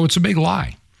 years. So it's a big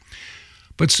lie.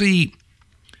 But see,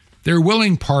 they're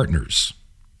willing partners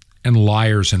and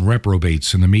liars and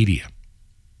reprobates in the media.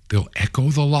 They'll echo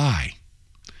the lie.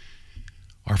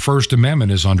 Our First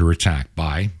Amendment is under attack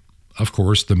by, of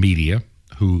course, the media,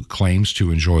 who claims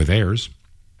to enjoy theirs,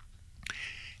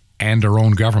 and our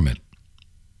own government.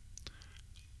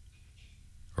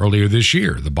 Earlier this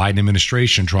year, the Biden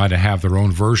administration tried to have their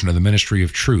own version of the Ministry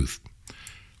of Truth.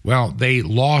 Well, they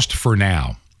lost for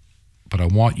now, but I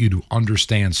want you to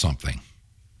understand something.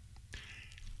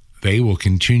 They will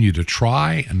continue to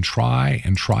try and try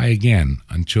and try again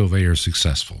until they are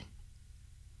successful.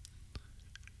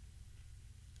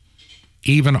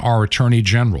 Even our Attorney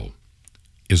General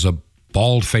is a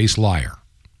bald-faced liar.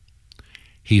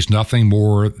 He's nothing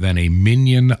more than a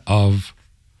minion of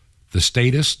the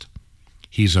statist.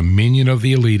 He's a minion of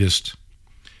the elitist,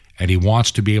 and he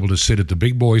wants to be able to sit at the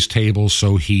big boys' table,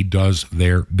 so he does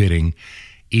their bidding,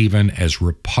 even as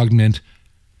repugnant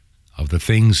of the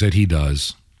things that he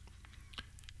does.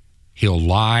 He'll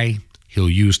lie. He'll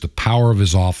use the power of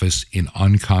his office in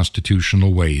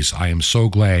unconstitutional ways. I am so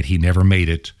glad he never made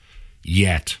it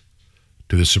yet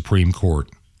to the Supreme Court.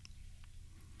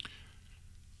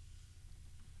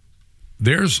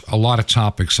 There's a lot of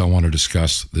topics I want to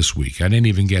discuss this week. I didn't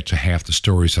even get to half the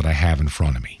stories that I have in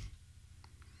front of me.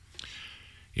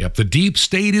 Yep, the deep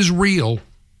state is real.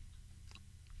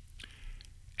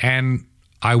 And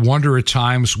I wonder at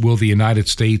times, will the United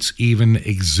States even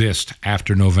exist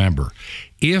after November?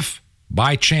 If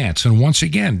by chance, and once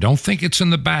again, don't think it's in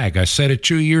the bag. I said it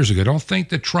 2 years ago. Don't think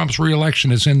that Trump's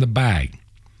reelection is in the bag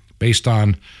based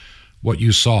on what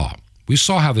you saw. We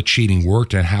saw how the cheating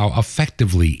worked and how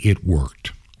effectively it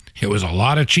worked. It was a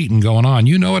lot of cheating going on.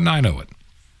 You know it and I know it.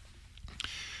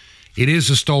 It is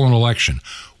a stolen election.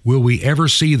 Will we ever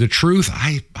see the truth?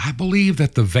 I believe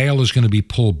that the veil is going to be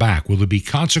pulled back. Will there be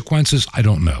consequences? I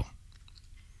don't know.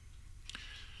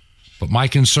 But my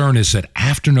concern is that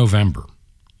after November,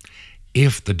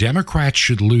 if the Democrats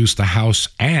should lose the House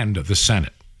and the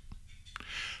Senate,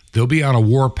 they'll be on a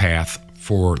war path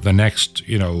for the next,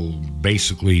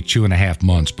 basically 2.5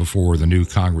 months before the new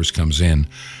Congress comes in,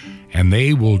 and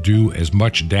they will do as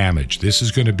much damage. This is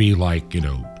going to be like,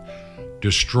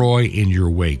 destroy in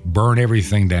your wake, burn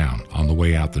everything down on the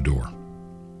way out the door.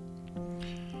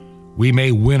 We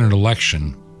may win an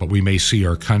election, but we may see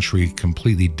our country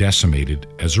completely decimated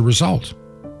as a result.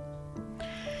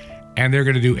 And they're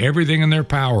going to do everything in their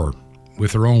power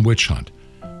with their own witch hunt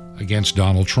against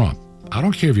Donald Trump. I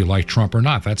don't care if you like Trump or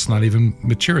not. That's not even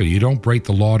material. You don't break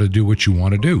the law to do what you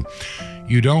want to do.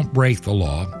 You don't break the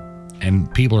law,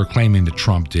 and people are claiming that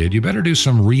Trump did. You better do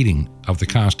some reading of the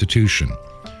Constitution.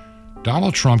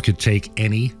 Donald Trump could take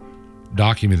any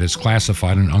document that's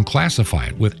classified and unclassify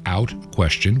it without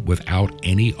question, without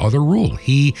any other rule.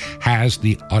 He has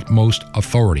the utmost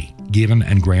authority given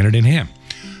and granted in him.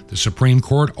 The Supreme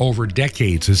Court over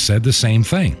decades has said the same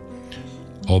thing.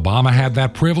 Obama had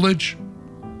that privilege.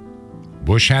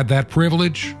 Bush had that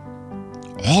privilege.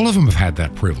 All of them have had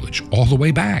that privilege all the way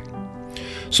back.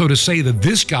 So to say that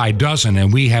this guy doesn't,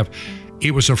 and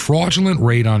it was a fraudulent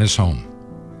raid on his home.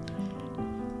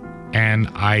 And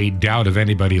I doubt if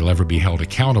anybody will ever be held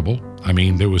accountable. I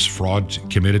mean, there was fraud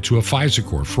committed to a FISA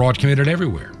court, fraud committed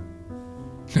everywhere.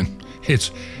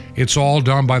 It's all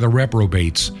done by the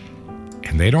reprobates,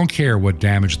 and they don't care what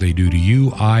damage they do to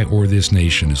you, I, or this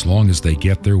nation, as long as they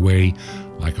get their way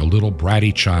like a little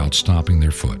bratty child stomping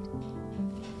their foot.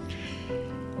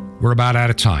 We're about out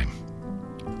of time,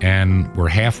 and we're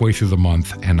halfway through the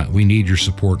month, and we need your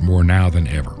support more now than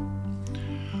ever.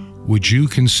 Would you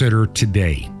consider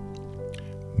today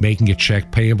making a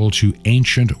check payable to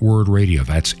Ancient Word Radio?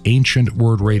 That's Ancient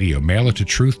Word Radio. Mail it to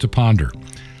Truth to Ponder,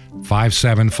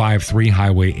 5753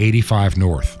 Highway 85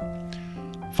 North.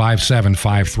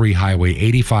 5753 Highway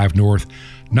 85 North,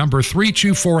 number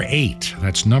 3248.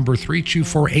 That's number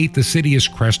 3248. The city is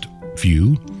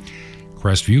Crestview,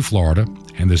 Florida,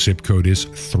 and the zip code is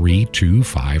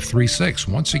 32536.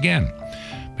 Once again,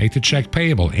 make the check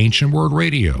payable, Ancient Word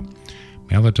Radio.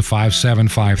 Mail it to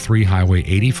 5753 Highway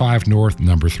 85 North,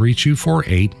 number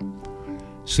 3248.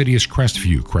 City is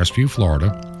Crestview,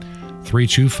 Florida,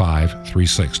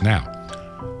 32536. Now,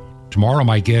 tomorrow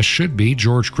my guest should be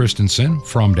George Christensen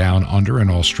from Down Under in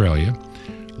Australia.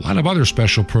 A lot of other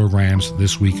special programs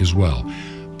this week as well.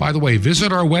 By the way,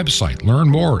 visit our website, learn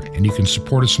more, and you can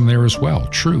support us from there as well.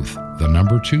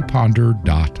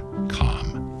 Truth2ponder.com.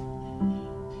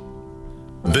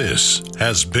 This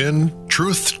has been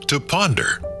Truth to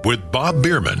Ponder with Bob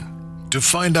Bierman. To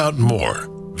find out more,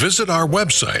 visit our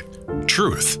website,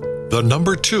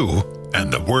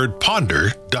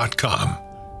 truth2ponder.com.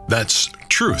 That's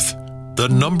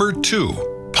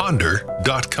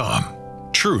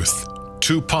truth2ponder.com. Truth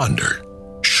to Ponder,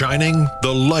 shining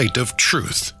the light of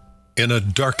truth in a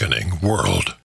darkening world.